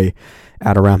boy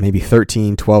at around maybe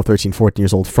 13, 14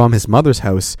 years old from his mother's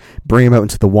house, bring him out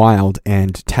into the wild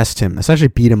and test him, essentially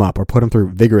beat him up or put him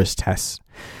through vigorous tests.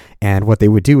 And what they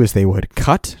would do is they would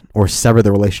cut or sever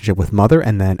the relationship with mother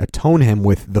and then atone him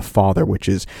with the father, which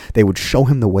is they would show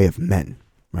him the way of men,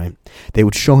 right? They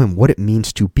would show him what it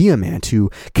means to be a man,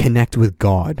 to connect with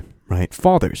God, right?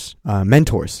 Fathers,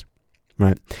 mentors,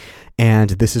 right?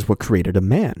 And this is what created a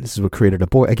man. This is what created a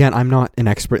boy. Again, I'm not an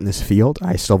expert in this field.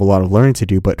 I still have a lot of learning to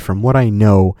do, but from what I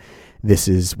know, this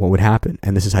is what would happen.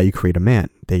 And this is how you create a man.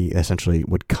 They essentially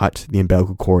would cut the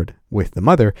umbilical cord with the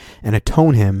mother and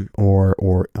atone him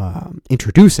or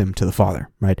introduce him to the father,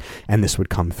 right? And this would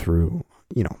come through,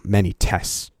 many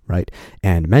tests, right?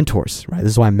 And mentors, right?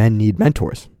 This is why men need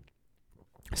mentors.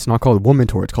 It's not called woman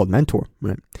mentor, it's called mentor,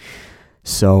 right?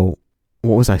 So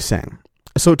what was I saying?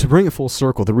 So to bring it full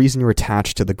circle, the reason you're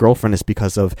attached to the girlfriend is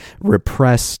because of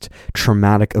repressed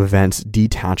traumatic events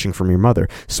detaching from your mother.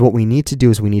 So what we need to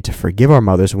do is we need to forgive our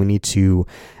mothers. We need to,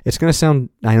 I know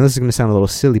this is going to sound a little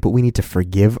silly, but we need to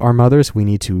forgive our mothers. We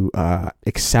need to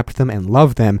accept them and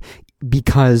love them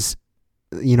because,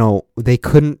 they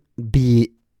couldn't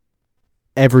be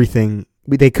everything.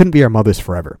 They couldn't be our mothers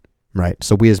forever. Right.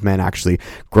 So we as men actually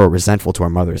grow resentful to our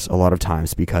mothers a lot of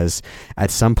times because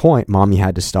at some point, mommy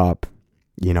had to stop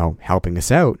helping us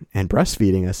out and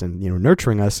breastfeeding us and,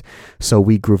 nurturing us. So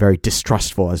we grew very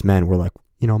distrustful as men. We're like,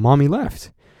 mommy left.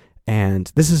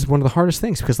 And this is one of the hardest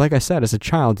things because like I said, as a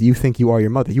child, you think you are your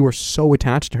mother. You are so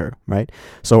attached to her, right?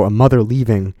 So a mother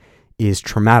leaving is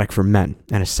traumatic for men.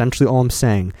 And essentially all I'm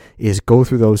saying is go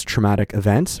through those traumatic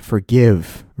events,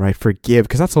 forgive, right? Forgive,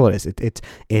 because that's all it is.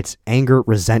 It's anger,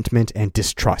 resentment, and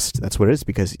distrust. That's what it is,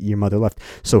 because your mother left.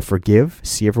 So forgive,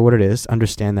 see it for what it is,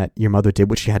 understand that your mother did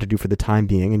what she had to do for the time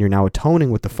being, and you're now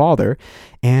atoning with the Father,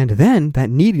 and then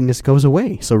that neediness goes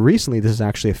away. So recently, this has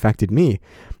actually affected me.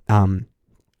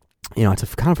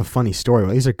 It's kind of a funny story.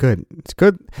 Well, these are good. It's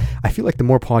good. I feel like the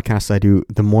more podcasts I do,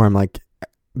 the more I'm like,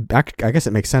 I guess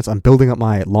it makes sense. I'm building up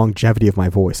my longevity of my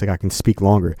voice. Like, I can speak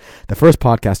longer. The first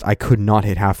podcast, I could not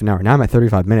hit half an hour. Now I'm at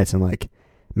 35 minutes. And like,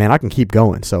 man, I can keep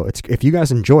going. So if you guys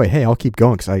enjoy, hey, I'll keep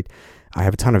going, because I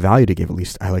have a ton of value to give. At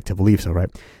least I like to believe so, right?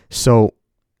 So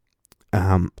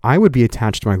I would be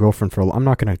attached to my girlfriend I'm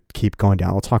not going to keep going down.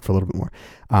 I'll talk for a little bit more.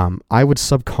 I would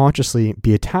subconsciously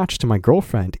be attached to my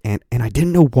girlfriend, and I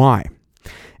didn't know why.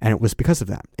 And it was because of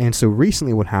that. And so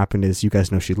recently what happened is, you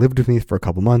guys know she lived with me for a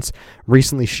couple months.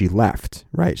 Recently she left,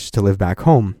 right, to live back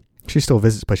home. She still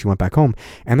visits, but she went back home.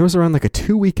 And there was around like a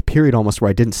 2-week period almost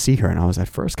where I didn't see her. And I was at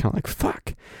first kind of like,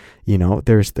 fuck,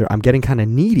 I'm getting kind of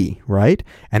needy, right?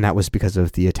 And that was because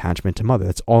of the attachment to mother.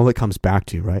 That's all it comes back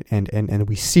to, right? And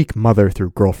we seek mother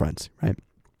through girlfriends, right?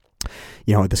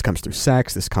 This comes through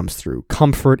sex. This comes through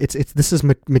comfort. This is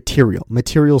material.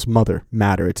 Materials matter.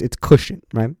 It's cushion,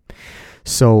 right?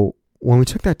 So when we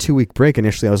took that 2-week break,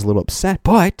 initially I was a little upset,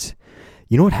 but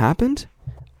you know what happened?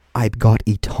 I got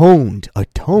atoned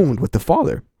with the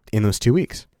Father in those 2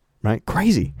 weeks, right?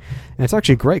 Crazy. And it's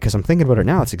actually great, because I'm thinking about it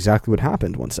now. It's exactly what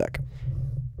happened. One sec.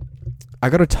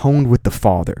 I got atoned with the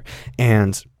Father,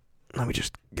 and let me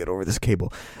just get over this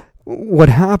cable. What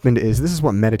happened is, this is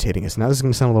what meditating is. Now this is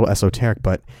going to sound a little esoteric,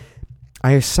 but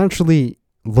I essentially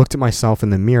looked at myself in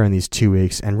the mirror in these 2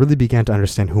 weeks and really began to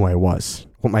understand who I was,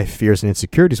 what my fears and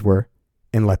insecurities were,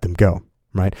 and let them go,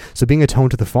 right? So being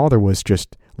atoned to the Father was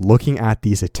just looking at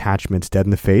these attachments dead in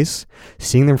the face,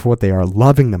 seeing them for what they are,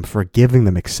 loving them, forgiving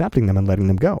them, accepting them, and letting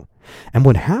them go. And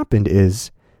what happened is,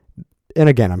 and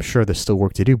again, I'm sure there's still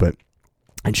work to do,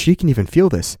 and she can even feel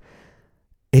this,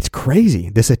 it's crazy.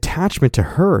 This attachment to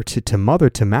her, to mother,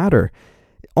 to matter,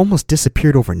 almost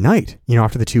disappeared overnight.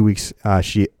 After the 2 weeks,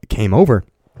 she came over,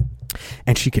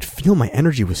 and she could feel my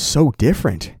energy was so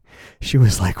different. She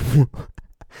was like,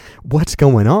 what's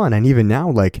going on? And even now,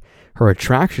 like, her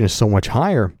attraction is so much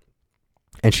higher.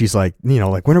 And she's like,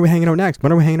 like, when are we hanging out next?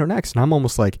 When are we hanging out next? And I'm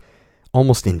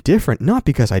almost indifferent, not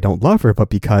because I don't love her, but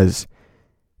because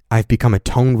I've become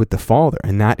atoned with the Father.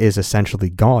 And that is essentially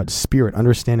God's Spirit,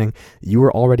 understanding you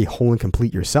are already whole and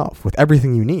complete yourself with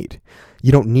everything you need.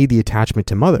 You don't need the attachment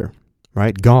to mother,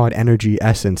 right? God, energy,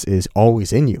 essence is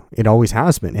always in you. It always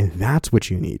has been. And that's what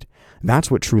you need.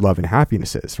 That's what true love and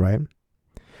happiness is, right?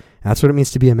 That's what it means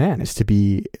to be a man, is to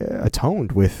be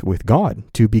atoned with God,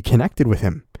 to be connected with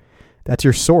him. That's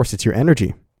your source. It's your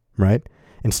energy, right?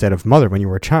 Instead of mother when you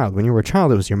were a child. When you were a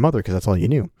child, it was your mother, because that's all you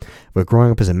knew. But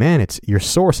growing up as a man, it's your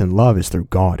source and love is through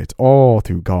God. It's all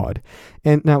through God.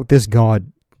 And now this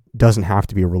God doesn't have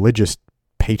to be a religious,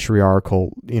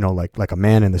 patriarchal, like a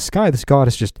man in the sky. This God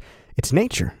is just, it's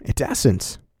nature. It's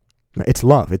essence. It's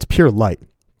love. It's pure light.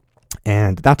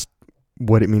 And that's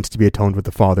what it means to be atoned with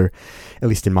the Father, at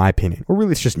least in my opinion. Or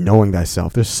really, it's just knowing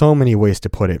thyself. There's so many ways to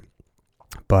put it.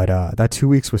 But that 2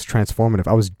 weeks was transformative.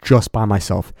 I was just by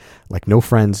myself, like no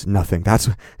friends, nothing. That's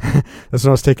when I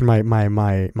was taking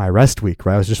my rest week,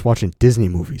 right? I was just watching Disney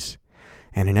movies.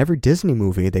 And in every Disney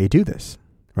movie, they do this,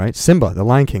 right? Simba, the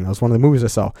Lion King, that was one of the movies I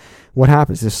saw. What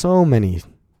happens? There's so many.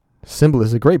 Simba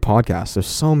is a great podcast. There's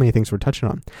so many things we're touching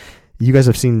on. You guys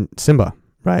have seen Simba,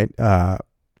 right?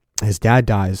 His dad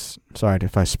dies. Sorry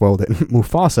if I spoiled it.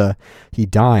 Mufasa, he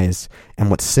dies. And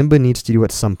what Simba needs to do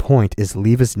at some point is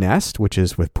leave his nest, which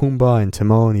is with Pumbaa and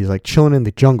Timon. He's like chilling in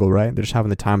the jungle, right? They're just having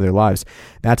the time of their lives.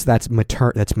 That's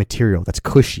material. That's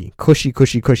cushy.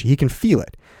 He can feel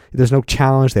it. There's no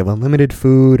challenge. They have unlimited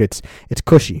food. It's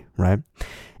cushy, right?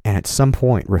 And at some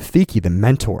point, Rafiki, the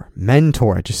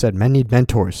mentor, I just said men need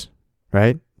mentors,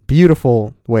 right?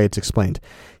 Beautiful way it's explained.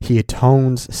 He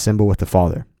atones Simba with the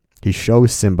Father. He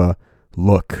shows Simba,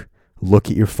 look at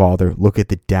your father, look at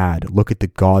the dad, look at the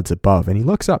gods above. And he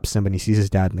looks up, Simba, and he sees his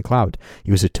dad in the cloud.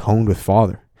 He was atoned with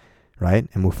Father, right?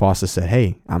 And Mufasa said,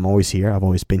 hey, I'm always here. I've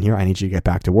always been here. I need you to get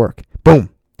back to work.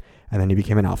 Boom. And then he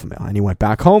became an alpha male. And he went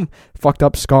back home, fucked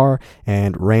up Scar,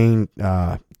 and Rain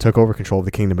took over control of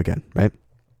the kingdom again, right?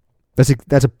 That's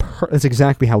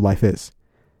exactly how life is,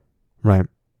 right?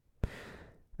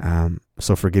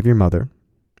 So forgive your mother,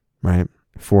 right?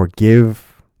 Forgive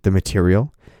the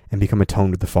material, and become atoned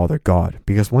with the Father God.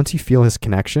 Because once you feel his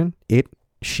connection, it,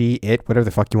 whatever the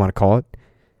fuck you want to call it,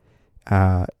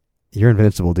 you're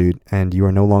invincible, dude. And you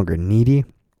are no longer needy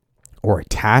or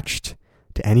attached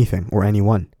to anything or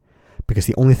anyone, because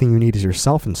the only thing you need is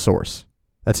yourself and source.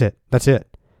 That's it.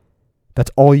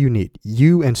 That's all you need.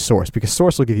 You and source, because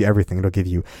source will give you everything. It'll give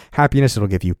you happiness. It'll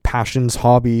give you passions,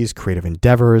 hobbies, creative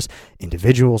endeavors,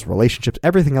 individuals, relationships.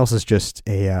 Everything else is just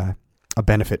a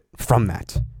benefit from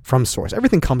that, from source.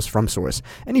 Everything comes from source.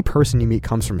 Any person you meet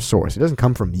comes from source. It doesn't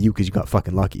come from you because you got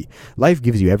fucking lucky. Life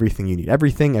gives you everything you need.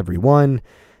 Everything, everyone,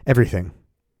 everything.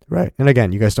 Right? And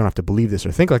again, you guys don't have to believe this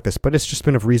or think like this, but it's just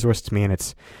been of resource to me, and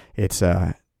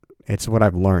it's what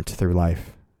I've learned through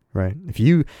life. Right?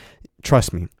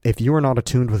 Trust me, if you are not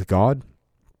attuned with God,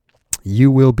 you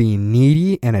will be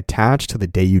needy and attached to the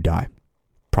day you die.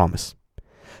 Promise.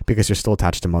 Because you're still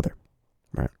attached to mother.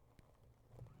 Right?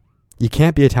 You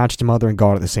can't be attached to mother and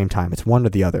God at the same time. It's one or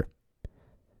the other.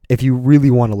 If you really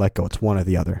want to let go, it's one or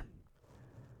the other.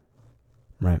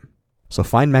 Right? So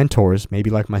find mentors, maybe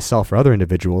like myself or other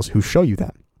individuals, who show you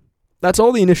that. That's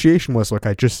all the initiation was, like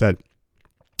I just said.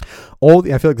 I feel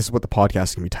like this is what the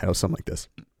podcast can be titled, something like this.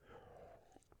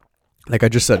 Like I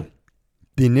just said,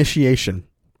 the initiation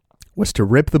was to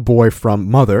rip the boy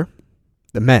from mother.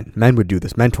 The men would do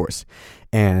this, mentors,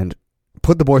 and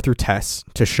put the boy through tests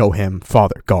to show him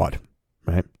father, God,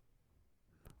 right?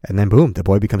 And then boom, the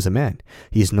boy becomes a man.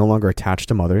 He's no longer attached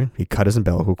to mother. He cut his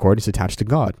umbilical cord. He's attached to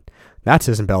God. That's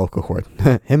his umbilical cord,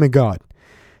 him and God.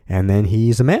 And then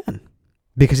he's a man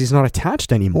because he's not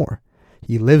attached anymore.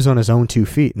 He lives on his own 2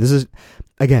 feet. And this is,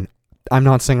 again, I'm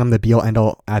not saying I'm the be-all,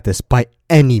 end-all at this by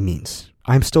any means.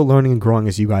 I'm still learning and growing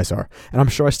as you guys are. And I'm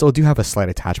sure I still do have a slight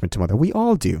attachment to mother. We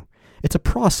all do. It's a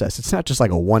process. It's not just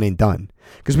like a one and done,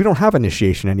 because we don't have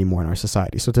initiation anymore in our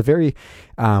society. So it's a very,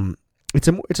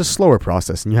 it's a slower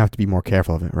process, and you have to be more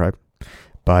careful of it, right?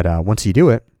 But once you do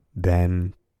it,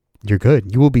 then you're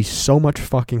good. You will be so much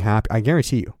fucking happy. I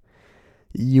guarantee you.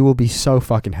 You will be so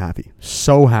fucking happy,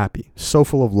 so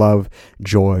full of love,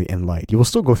 joy, and light. You will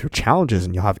still go through challenges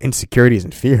and you'll have insecurities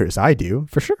and fears. I do,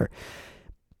 for sure.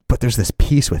 But there's this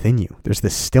peace within you. There's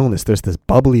this stillness. There's this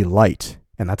bubbly light.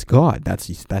 And that's God.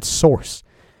 That's source,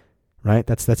 right?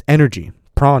 That's energy,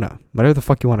 prana, whatever the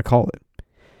fuck you want to call it.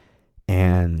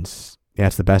 And yeah,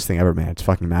 it's the best thing ever, man. It's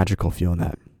fucking magical feeling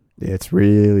that. It's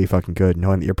really fucking good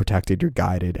knowing that you're protected, you're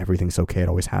guided, everything's okay. It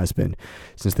always has been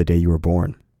since the day you were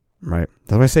born. Right?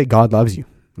 That's why I say God loves you.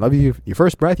 Love you your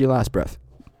first breath, your last breath.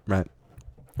 Right?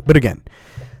 But again,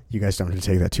 you guys don't have to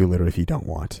take that too literally if you don't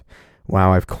want.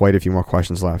 Wow, I have quite a few more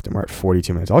questions left, and we're at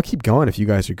 42 minutes. I'll keep going if you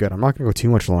guys are good. I'm not going to go too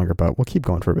much longer, but we'll keep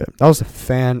going for a bit. That was a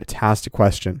fantastic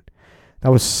question. That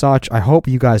was I hope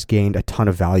you guys gained a ton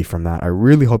of value from that. I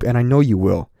really hope, and I know you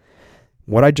will.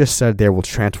 What I just said there will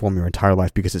transform your entire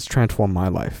life, because it's transformed my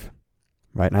life.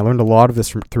 Right? And I learned a lot of this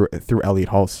through Elliott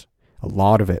Hulse. A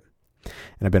lot of it.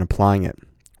 And I've been applying it.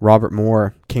 Robert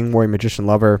Moore, King, Warrior, Magician,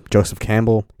 Lover, Joseph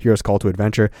Campbell, Hero's Call to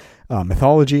Adventure,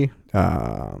 mythology,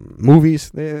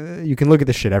 movies. You can look at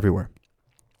this shit everywhere.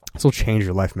 This will change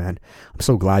your life, man. I'm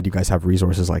so glad you guys have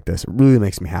resources like this. It really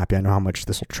makes me happy. I know how much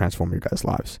this will transform your guys'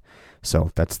 lives. So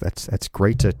that's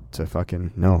great to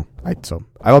fucking know.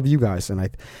 I love you guys, and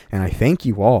I thank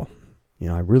you all. You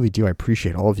know, I really do. I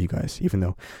appreciate all of you guys, even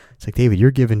though it's like, David,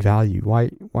 you're giving value. Why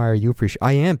are you appreciating?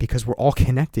 I am, because we're all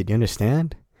connected. You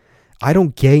understand? I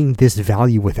don't gain this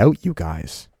value without you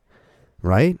guys.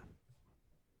 Right?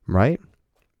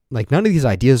 Like, none of these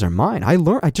ideas are mine.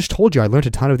 I just told you I learned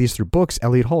a ton of these through books,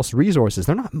 Elliott Hulse, resources.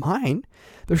 They're not mine.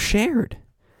 They're shared.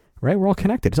 Right? We're all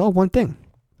connected. It's all one thing.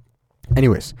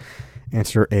 Anyways,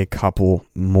 answer a couple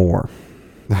more.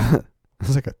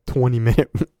 It's like a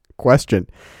 20-minute question.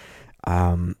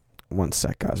 1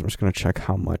 sec, guys. I'm just going to check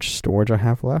how much storage I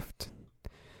have left.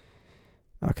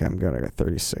 Okay, I'm good. I got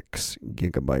 36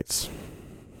 gigabytes.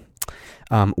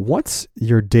 What's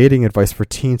your dating advice for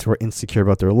teens who are insecure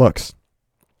about their looks?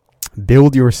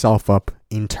 Build yourself up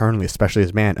internally, especially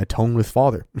as man. Atone with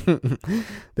father.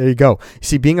 There you go. You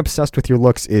see, being obsessed with your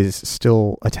looks is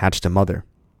still attached to mother.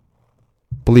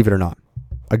 Believe it or not.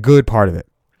 A good part of it.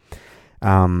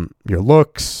 Your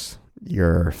looks,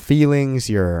 your feelings,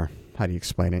 how do you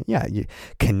explain it? Yeah,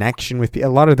 connection with people.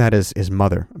 A lot of that is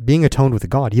mother. Being atoned with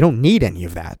God. You don't need any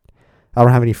of that. I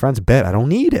don't have any friends. Bet I don't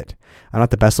need it. I'm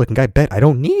not the best looking guy. Bet I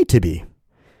don't need to be.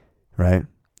 Right?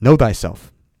 Know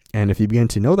thyself. And if you begin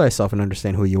to know thyself and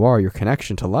understand who you are, your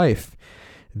connection to life,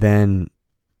 then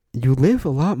you live a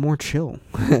lot more chill.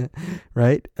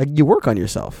 Right? You work on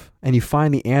yourself and you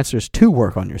find the answers to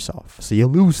work on yourself. So you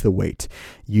lose the weight.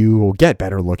 You will get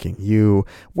better looking. You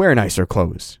wear nicer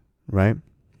clothes. Right?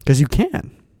 Because you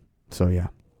can. So yeah.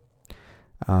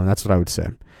 That's what I would say.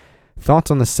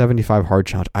 Thoughts on the 75 hard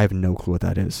challenge? I have no clue what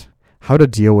that is. How to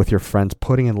deal with your friends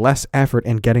putting in less effort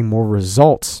and getting more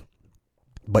results,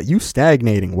 But you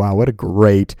stagnating, wow, what a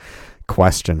great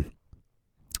question.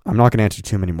 I'm not going to answer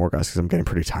too many more, guys, because I'm getting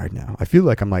pretty tired now. I feel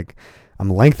like I'm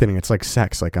lengthening. It's like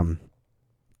sex. Like I'm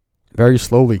very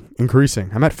slowly increasing.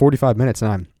 I'm at 45 minutes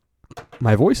and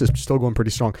my voice is still going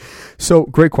pretty strong. So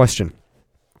great question.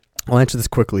 I'll answer this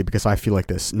quickly because I feel like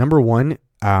this. Number one,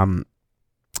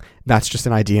 that's just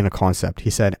an idea and a concept. He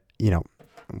said,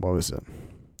 what was it?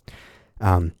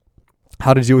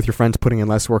 How to deal with your friends putting in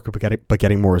less work but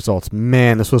getting more results.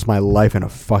 Man, this was my life in a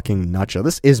fucking nutshell.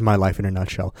 This is my life in a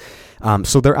nutshell.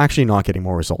 So they're actually not getting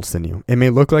more results than you. It may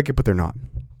look like it, but they're not.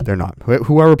 They're not.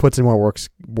 Whoever puts in more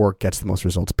work gets the most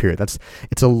results, period.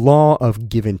 It's a law of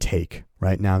give and take,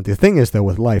 right? Now, the thing is, though,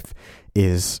 with life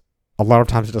is a lot of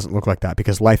times it doesn't look like that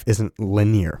because life isn't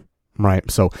linear, right?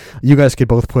 So you guys could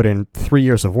both put in 3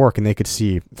 years of work and they could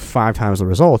see 5 times the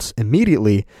results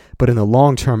immediately, but in the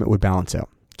long term, it would balance out.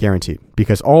 Guaranteed.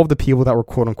 Because all of the people that were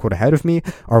quote unquote ahead of me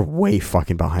are way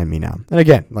fucking behind me now. And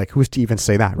again, like who's to even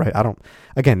say that, right?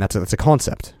 That's a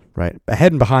concept, right?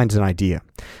 Ahead and behind is an idea.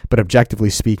 But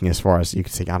objectively speaking, as far as you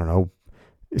could say, I don't know,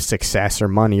 success or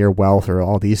money or wealth or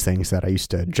all these things that I used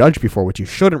to judge before, which you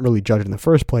shouldn't really judge in the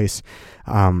first place,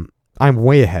 I'm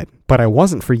way ahead. But I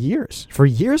wasn't for years. For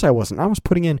years I wasn't. I was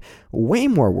putting in way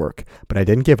more work, but I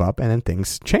didn't give up and then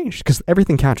things changed because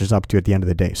everything catches up to at the end of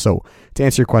the day. So to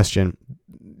answer your question,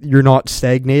 you're not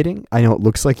stagnating. I know it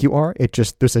looks like you are.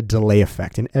 There's a delay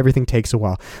effect and everything takes a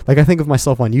while. Like I think of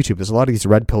myself on YouTube. There's a lot of these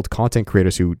red-pilled content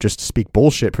creators who just speak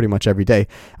bullshit pretty much every day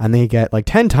and they get like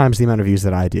 10 times the amount of views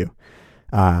that I do.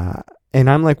 And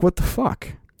I'm like, what the fuck?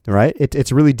 Right?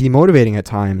 It's really demotivating at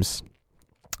times.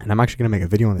 And I'm actually going to make a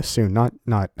video on this soon.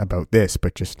 Not about this,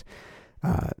 but just,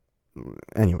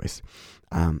 anyways.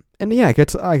 And yeah, I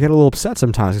get a little upset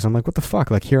sometimes because I'm like, what the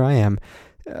fuck? Like here I am,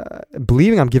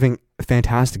 believing I'm giving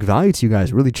fantastic value to you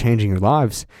guys, really changing your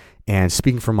lives and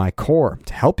speaking from my core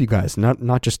to help you guys,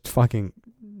 not just fucking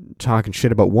talking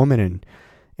shit about women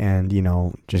and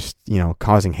just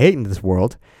causing hate in this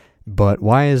world. But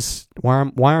why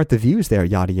aren't the views there?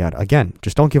 Yada yada. Again,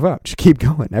 just don't give up. Just keep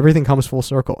going. Everything comes full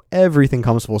circle.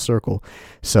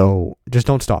 So just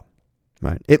don't stop.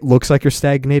 Right? It looks like you're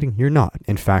stagnating. You're not.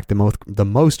 In fact, the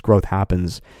most growth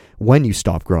happens when you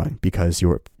stop growing because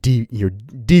you're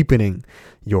deepening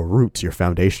your roots, your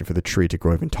foundation for the tree to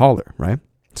grow even taller. Right?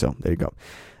 So there you go.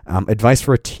 Advice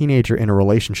for a teenager in a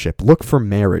relationship: look for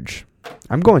marriage.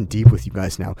 I'm going deep with you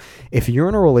guys now. If you're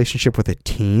in a relationship with a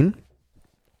teen,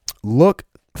 look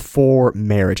for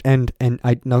marriage. And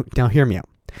now hear me out.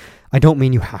 I don't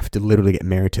mean you have to literally get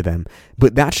married to them,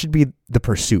 but that should be the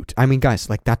pursuit. I mean, guys,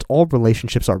 like that's all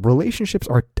relationships are. Relationships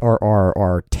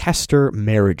are tester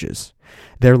marriages.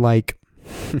 They're like,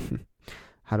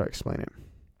 how do I explain it?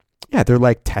 Yeah, they're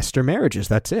like tester marriages.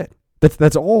 That's it.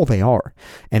 That's all they are.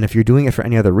 And if you're doing it for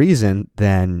any other reason,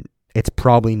 then it's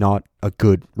probably not a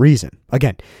good reason.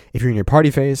 Again, if you're in your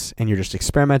party phase and you're just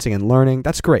experimenting and learning,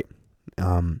 that's great.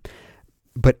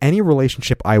 But any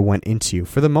relationship I went into,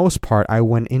 for the most part, I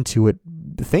went into it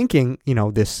thinking,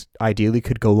 this ideally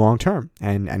could go long term,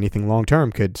 and anything long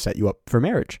term could set you up for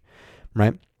marriage,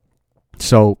 right?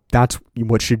 So that's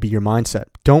what should be your mindset.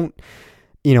 Don't,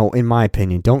 in my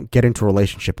opinion, don't get into a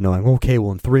relationship knowing, okay,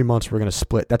 well, in 3 months we're going to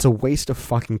split. That's a waste of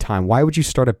fucking time. Why would you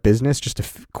start a business just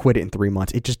to quit it in 3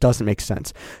 months? It just doesn't make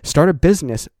sense. Start a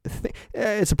business.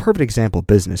 It's a perfect example of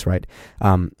business, right?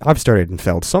 I've started and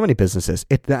failed so many businesses.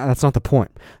 That's not the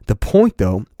point. The point,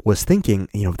 though, was thinking,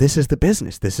 this is the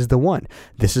business. This is the one.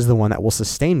 This is the one that will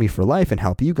sustain me for life and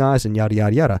help you guys and yada,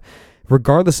 yada, yada.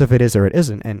 Regardless if it is or it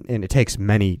isn't, and it takes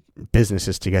many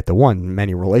businesses to get the one,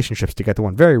 many relationships to get the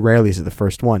one. Very rarely is it the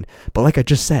first one. But like I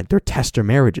just said, they're tester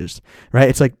marriages, right?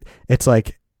 It's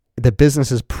like the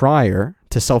businesses prior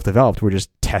to self-developed were just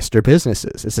tester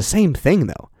businesses. It's the same thing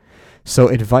though. So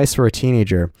advice for a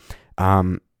teenager,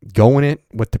 go in it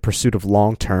with the pursuit of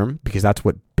long-term, because that's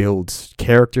what builds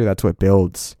character. That's what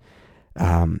builds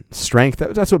strength.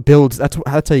 That's what builds, that's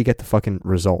how you get the fucking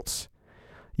results.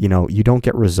 You don't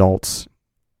get results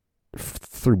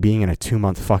through being in a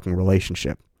 2-month fucking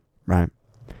relationship, right?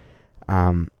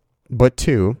 But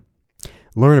 2,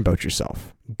 learn about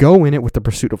yourself. Go in it with the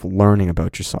pursuit of learning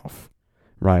about yourself,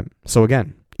 right? So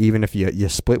again, even if you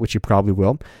split, which you probably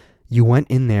will, you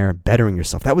went in there bettering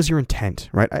yourself. That was your intent,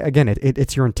 right? Again,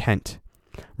 it's your intent,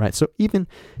 right? So even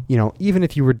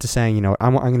if you were to saying,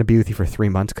 I'm going to be with you for 3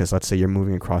 months because let's say you're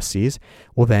moving across seas,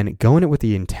 well then go in it with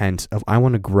the intent of I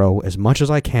want to grow as much as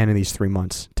I can in these 3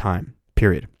 months time,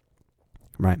 period,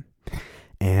 right?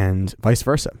 And vice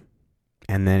versa.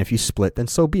 And then if you split, then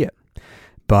so be it.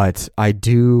 But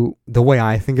the way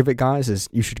I think of it, guys, is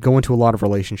you should go into a lot of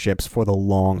relationships for the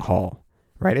long haul,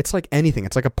 right? It's like anything.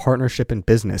 It's like a partnership in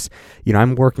business. You know,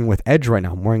 I'm working with Edge right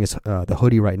now. I'm wearing the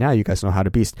hoodie right now. You guys know How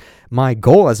to Beast. My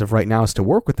goal as of right now is to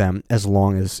work with them as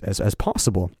long as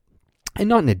possible. And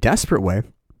not in a desperate way,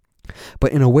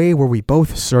 but in a way where we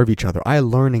both serve each other. I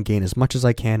learn and gain as much as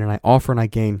I can, and I offer and I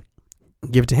gain,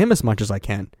 give to him as much as I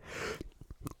can.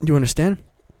 Do you understand?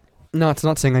 No, it's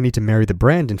not saying I need to marry the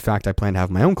brand. In fact, I plan to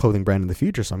have my own clothing brand in the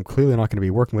future, so I'm clearly not going to be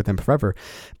working with them forever.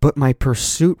 But my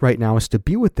pursuit right now is to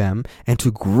be with them and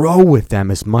to grow with them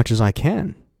as much as I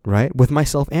can, right? With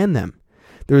myself and them.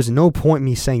 There's no point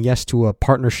me saying yes to a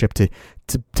partnership to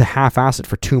half-ass it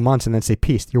for 2 months and then say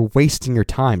peace. You're wasting your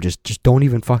time. Just don't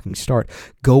even fucking start.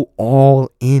 Go all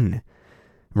in.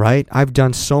 Right? I've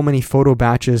done so many photo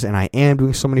batches, and I am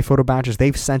doing so many photo batches.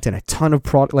 They've sent in a ton of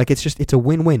product. Like, it's a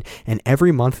win-win. And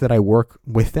every month that I work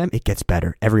with them, it gets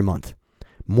better every month.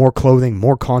 More clothing,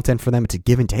 more content for them. It's a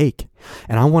give and take.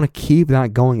 And I want to keep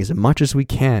that going as much as we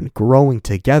can, growing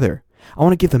together. I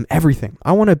want to give them everything.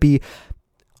 I want to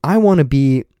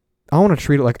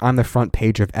treat it like I'm the front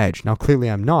page of Edge. Now,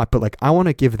 clearly I'm not, but like, I want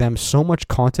to give them so much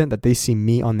content that they see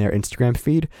me on their Instagram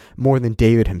feed more than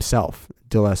David himself,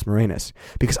 Diles Morenas,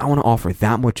 because I want to offer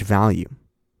that much value.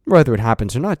 Whether it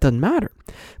happens or not, it doesn't matter.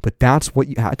 But that's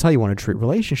how you want to treat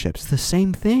relationships. The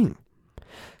same thing.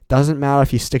 Doesn't matter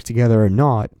if you stick together or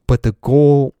not, but the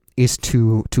goal is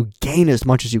to gain as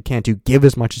much as you can, to give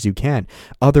as much as you can.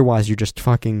 Otherwise, you're just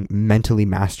fucking mentally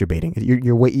masturbating.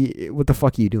 What the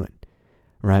fuck are you doing?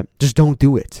 Right? Just don't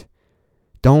do it.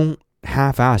 Don't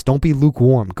half-ass. Don't be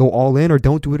lukewarm. Go all in or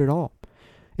don't do it at all.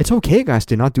 It's okay, guys,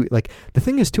 to not do it. Like, the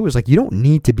thing is, too, is like, you don't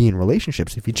need to be in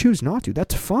relationships. If you choose not to,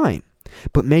 that's fine.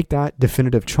 But make that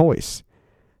definitive choice.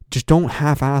 Just don't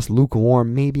half-ass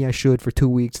lukewarm. Maybe I should for 2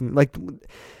 weeks. And like,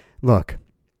 look,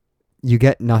 you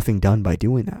get nothing done by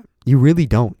doing that. You really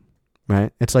don't,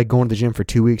 right? It's like going to the gym for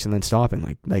 2 weeks and then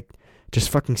stopping. Like, just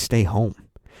fucking stay home.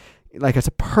 Like, it's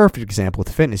a perfect example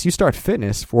with fitness. You start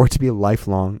fitness for it to be a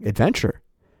lifelong adventure.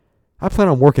 I plan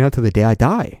on working out till the day I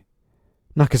die.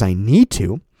 Not because I need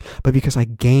to, but because I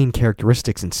gain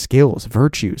characteristics and skills,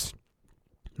 virtues,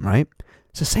 right?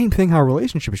 It's the same thing how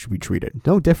relationships should be treated.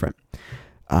 No different.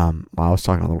 I was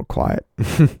talking a little quiet.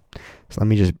 So let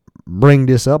me just bring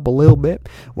this up a little bit.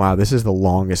 Wow, this is the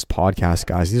longest podcast,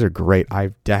 guys. These are great.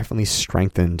 I've definitely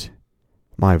strengthened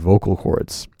my vocal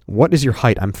cords. What is your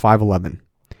height? I'm 5'11".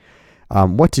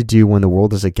 What to do when the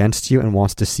world is against you and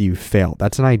wants to see you fail.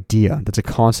 That's an idea. That's a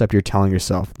concept you're telling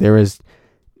yourself.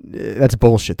 That's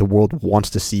bullshit. The world wants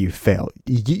to see you fail.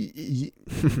 You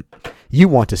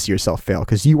want to see yourself fail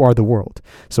because you are the world.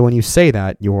 So when you say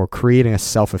that, you're creating a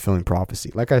self-fulfilling prophecy.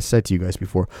 Like I said to you guys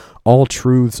before, all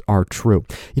truths are true.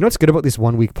 You know what's good about these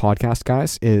 1 week podcasts,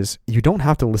 guys, is you don't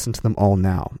have to listen to them all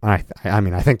now. I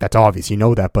mean, I think that's obvious. You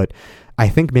know that, but I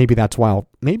think maybe that's why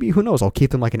who knows, I'll keep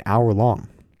them like an hour long.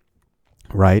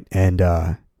 Right? And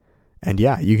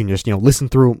yeah, you can just, listen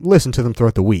to them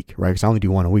throughout the week, right? Because I only do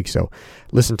one a week. So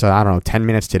listen to, 10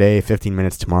 minutes today, 15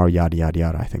 minutes tomorrow, yada, yada,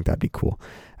 yada. I think that'd be cool.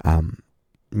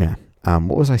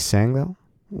 What was I saying though?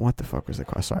 What the fuck was the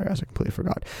question? Sorry, guys, I completely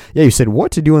forgot. Yeah, you said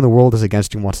what to do when the world is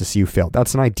against you and wants to see you fail.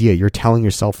 That's an idea. You're telling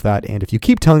yourself that. And if you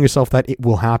keep telling yourself that, it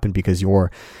will happen because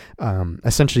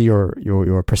essentially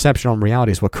your perception on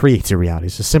reality is what creates your reality.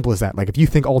 It's as simple as that. Like if you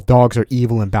think all dogs are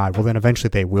evil and bad, well then eventually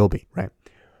they will be, right?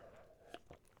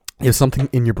 You have something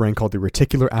in your brain called the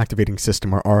reticular activating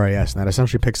system, or RAS, and that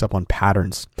essentially picks up on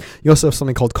patterns. You also have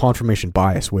something called confirmation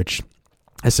bias, which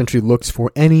essentially looks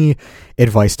for any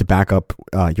advice to back up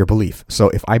your belief. So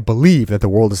if I believe that the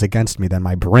world is against me, then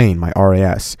my brain, my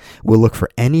RAS, will look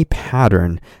for any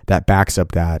pattern that backs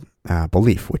up that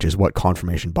belief, which is what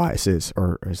confirmation bias is.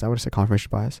 Or is that what it said,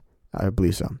 confirmation bias? I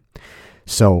believe so.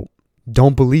 So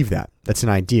don't believe that. That's an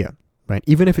idea. Right?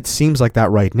 Even if it seems like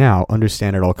that right now,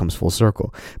 understand it all comes full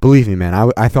circle. Believe me,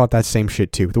 man, I thought that same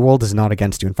shit too. The world is not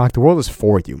against you. In fact, the world is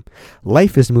for you.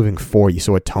 Life is moving for you.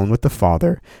 So atone with the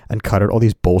Father and cut out all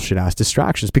these bullshit ass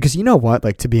distractions. Because you know what?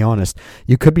 Like, to be honest,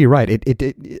 you could be right.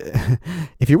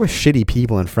 If you're with shitty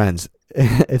people and friends,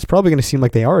 it's probably going to seem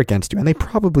like they are against you, and they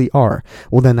probably are.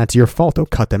 Well, then that's your fault, though.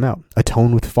 Cut them out.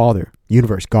 Atone with the Father,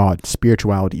 universe, God,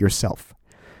 spirituality, yourself.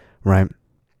 Right?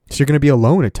 So you're going to be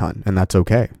alone a ton, and that's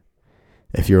okay.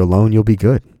 If you're alone, you'll be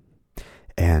good.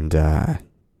 And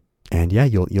yeah,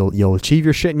 you'll achieve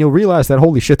your shit, and you'll realize that,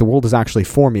 holy shit, the world is actually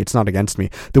for me. It's not against me.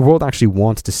 The world actually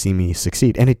wants to see me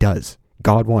succeed, and it does.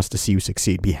 God wants to see you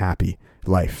succeed, be happy,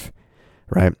 life,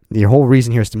 right? Your whole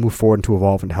reason here is to move forward and to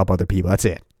evolve and to help other people. That's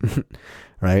it,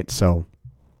 right? So,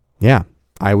 yeah,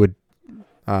 I would,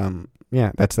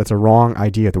 that's a wrong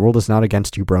idea. The world is not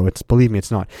against you, bro. Believe me, it's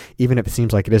not. Even if it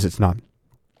seems like it is, it's not.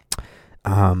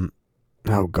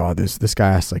 Oh God, this guy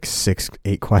asked like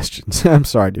 8 questions. I'm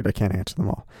sorry, dude, I can't answer them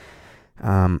all.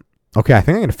 Okay, I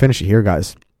think I'm gonna finish it here,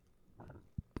 guys.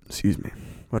 Excuse me.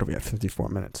 What do we have? 54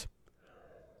 minutes.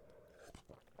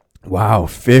 Wow,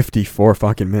 54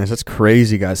 fucking minutes. That's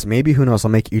crazy, guys. Maybe, who knows,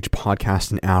 I'll make each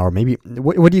podcast an hour. Maybe,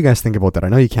 what do you guys think about that? I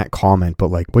know you can't comment, but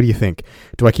like, what do you think?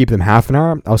 Do I keep them half an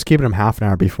hour? I was keeping them half an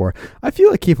hour before. I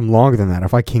feel like keep them longer than that.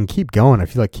 If I can keep going, I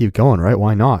feel like keep going, right?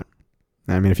 Why not?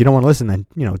 I mean, if you don't want to listen, then,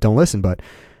 don't listen, but,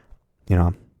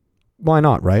 why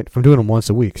not, right? If I'm doing them once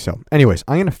a week. So anyways,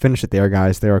 I'm going to finish it there,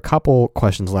 guys. There are a couple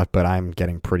questions left, but I'm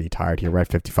getting pretty tired here. We're at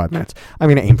 55 minutes. I'm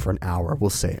going to aim for an hour,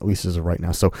 we'll say, at least as of right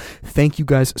now. So thank you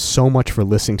guys so much for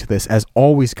listening to this. As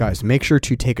always, guys, make sure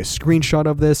to take a screenshot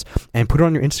of this and put it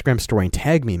on your Instagram story and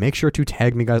tag me. Make sure to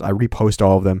tag me, guys. I repost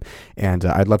all of them, and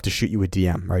I'd love to shoot you a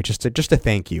DM, right? Just to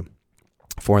thank you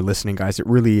for listening, guys. It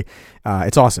really,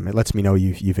 it's awesome. It lets me know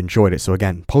you've enjoyed it. So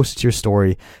again, post it to your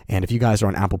story. And if you guys are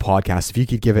on Apple Podcasts, if you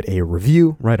could give it a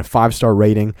review, write a 5-star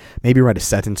rating, maybe write a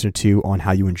sentence or two on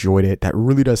how you enjoyed it. That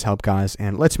really does help, guys,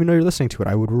 and lets me know you're listening to it.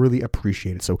 I would really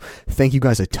appreciate it. So thank you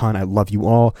guys a ton. I love you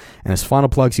all. And as final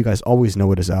plugs, you guys always know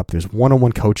what is up. There's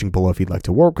one-on-one coaching below if you'd like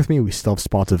to work with me. We still have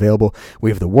spots available. We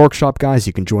have the workshop, guys.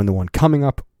 You can join the one coming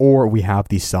up, or we have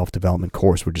the self-development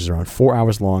course, which is around 4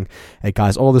 hours long. And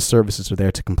guys, all the services are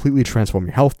there to completely transform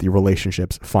your health, your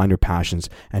relationships, find your passions,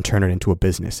 and turn it into a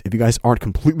business. If you guys aren't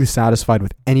completely satisfied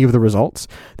with any of the results,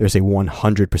 there's a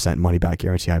 100% money-back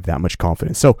guarantee. I have that much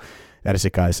confidence. So that is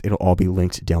it, guys. It'll all be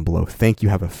linked down below. Thank you.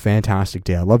 Have a fantastic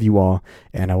day. I love you all,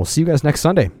 and I will see you guys next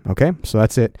Sunday. Okay, so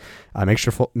that's it. Make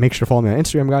sure to follow me on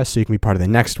Instagram, guys, so you can be part of the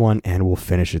next one, and we'll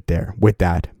finish it there. With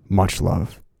that, much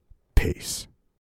love. Peace.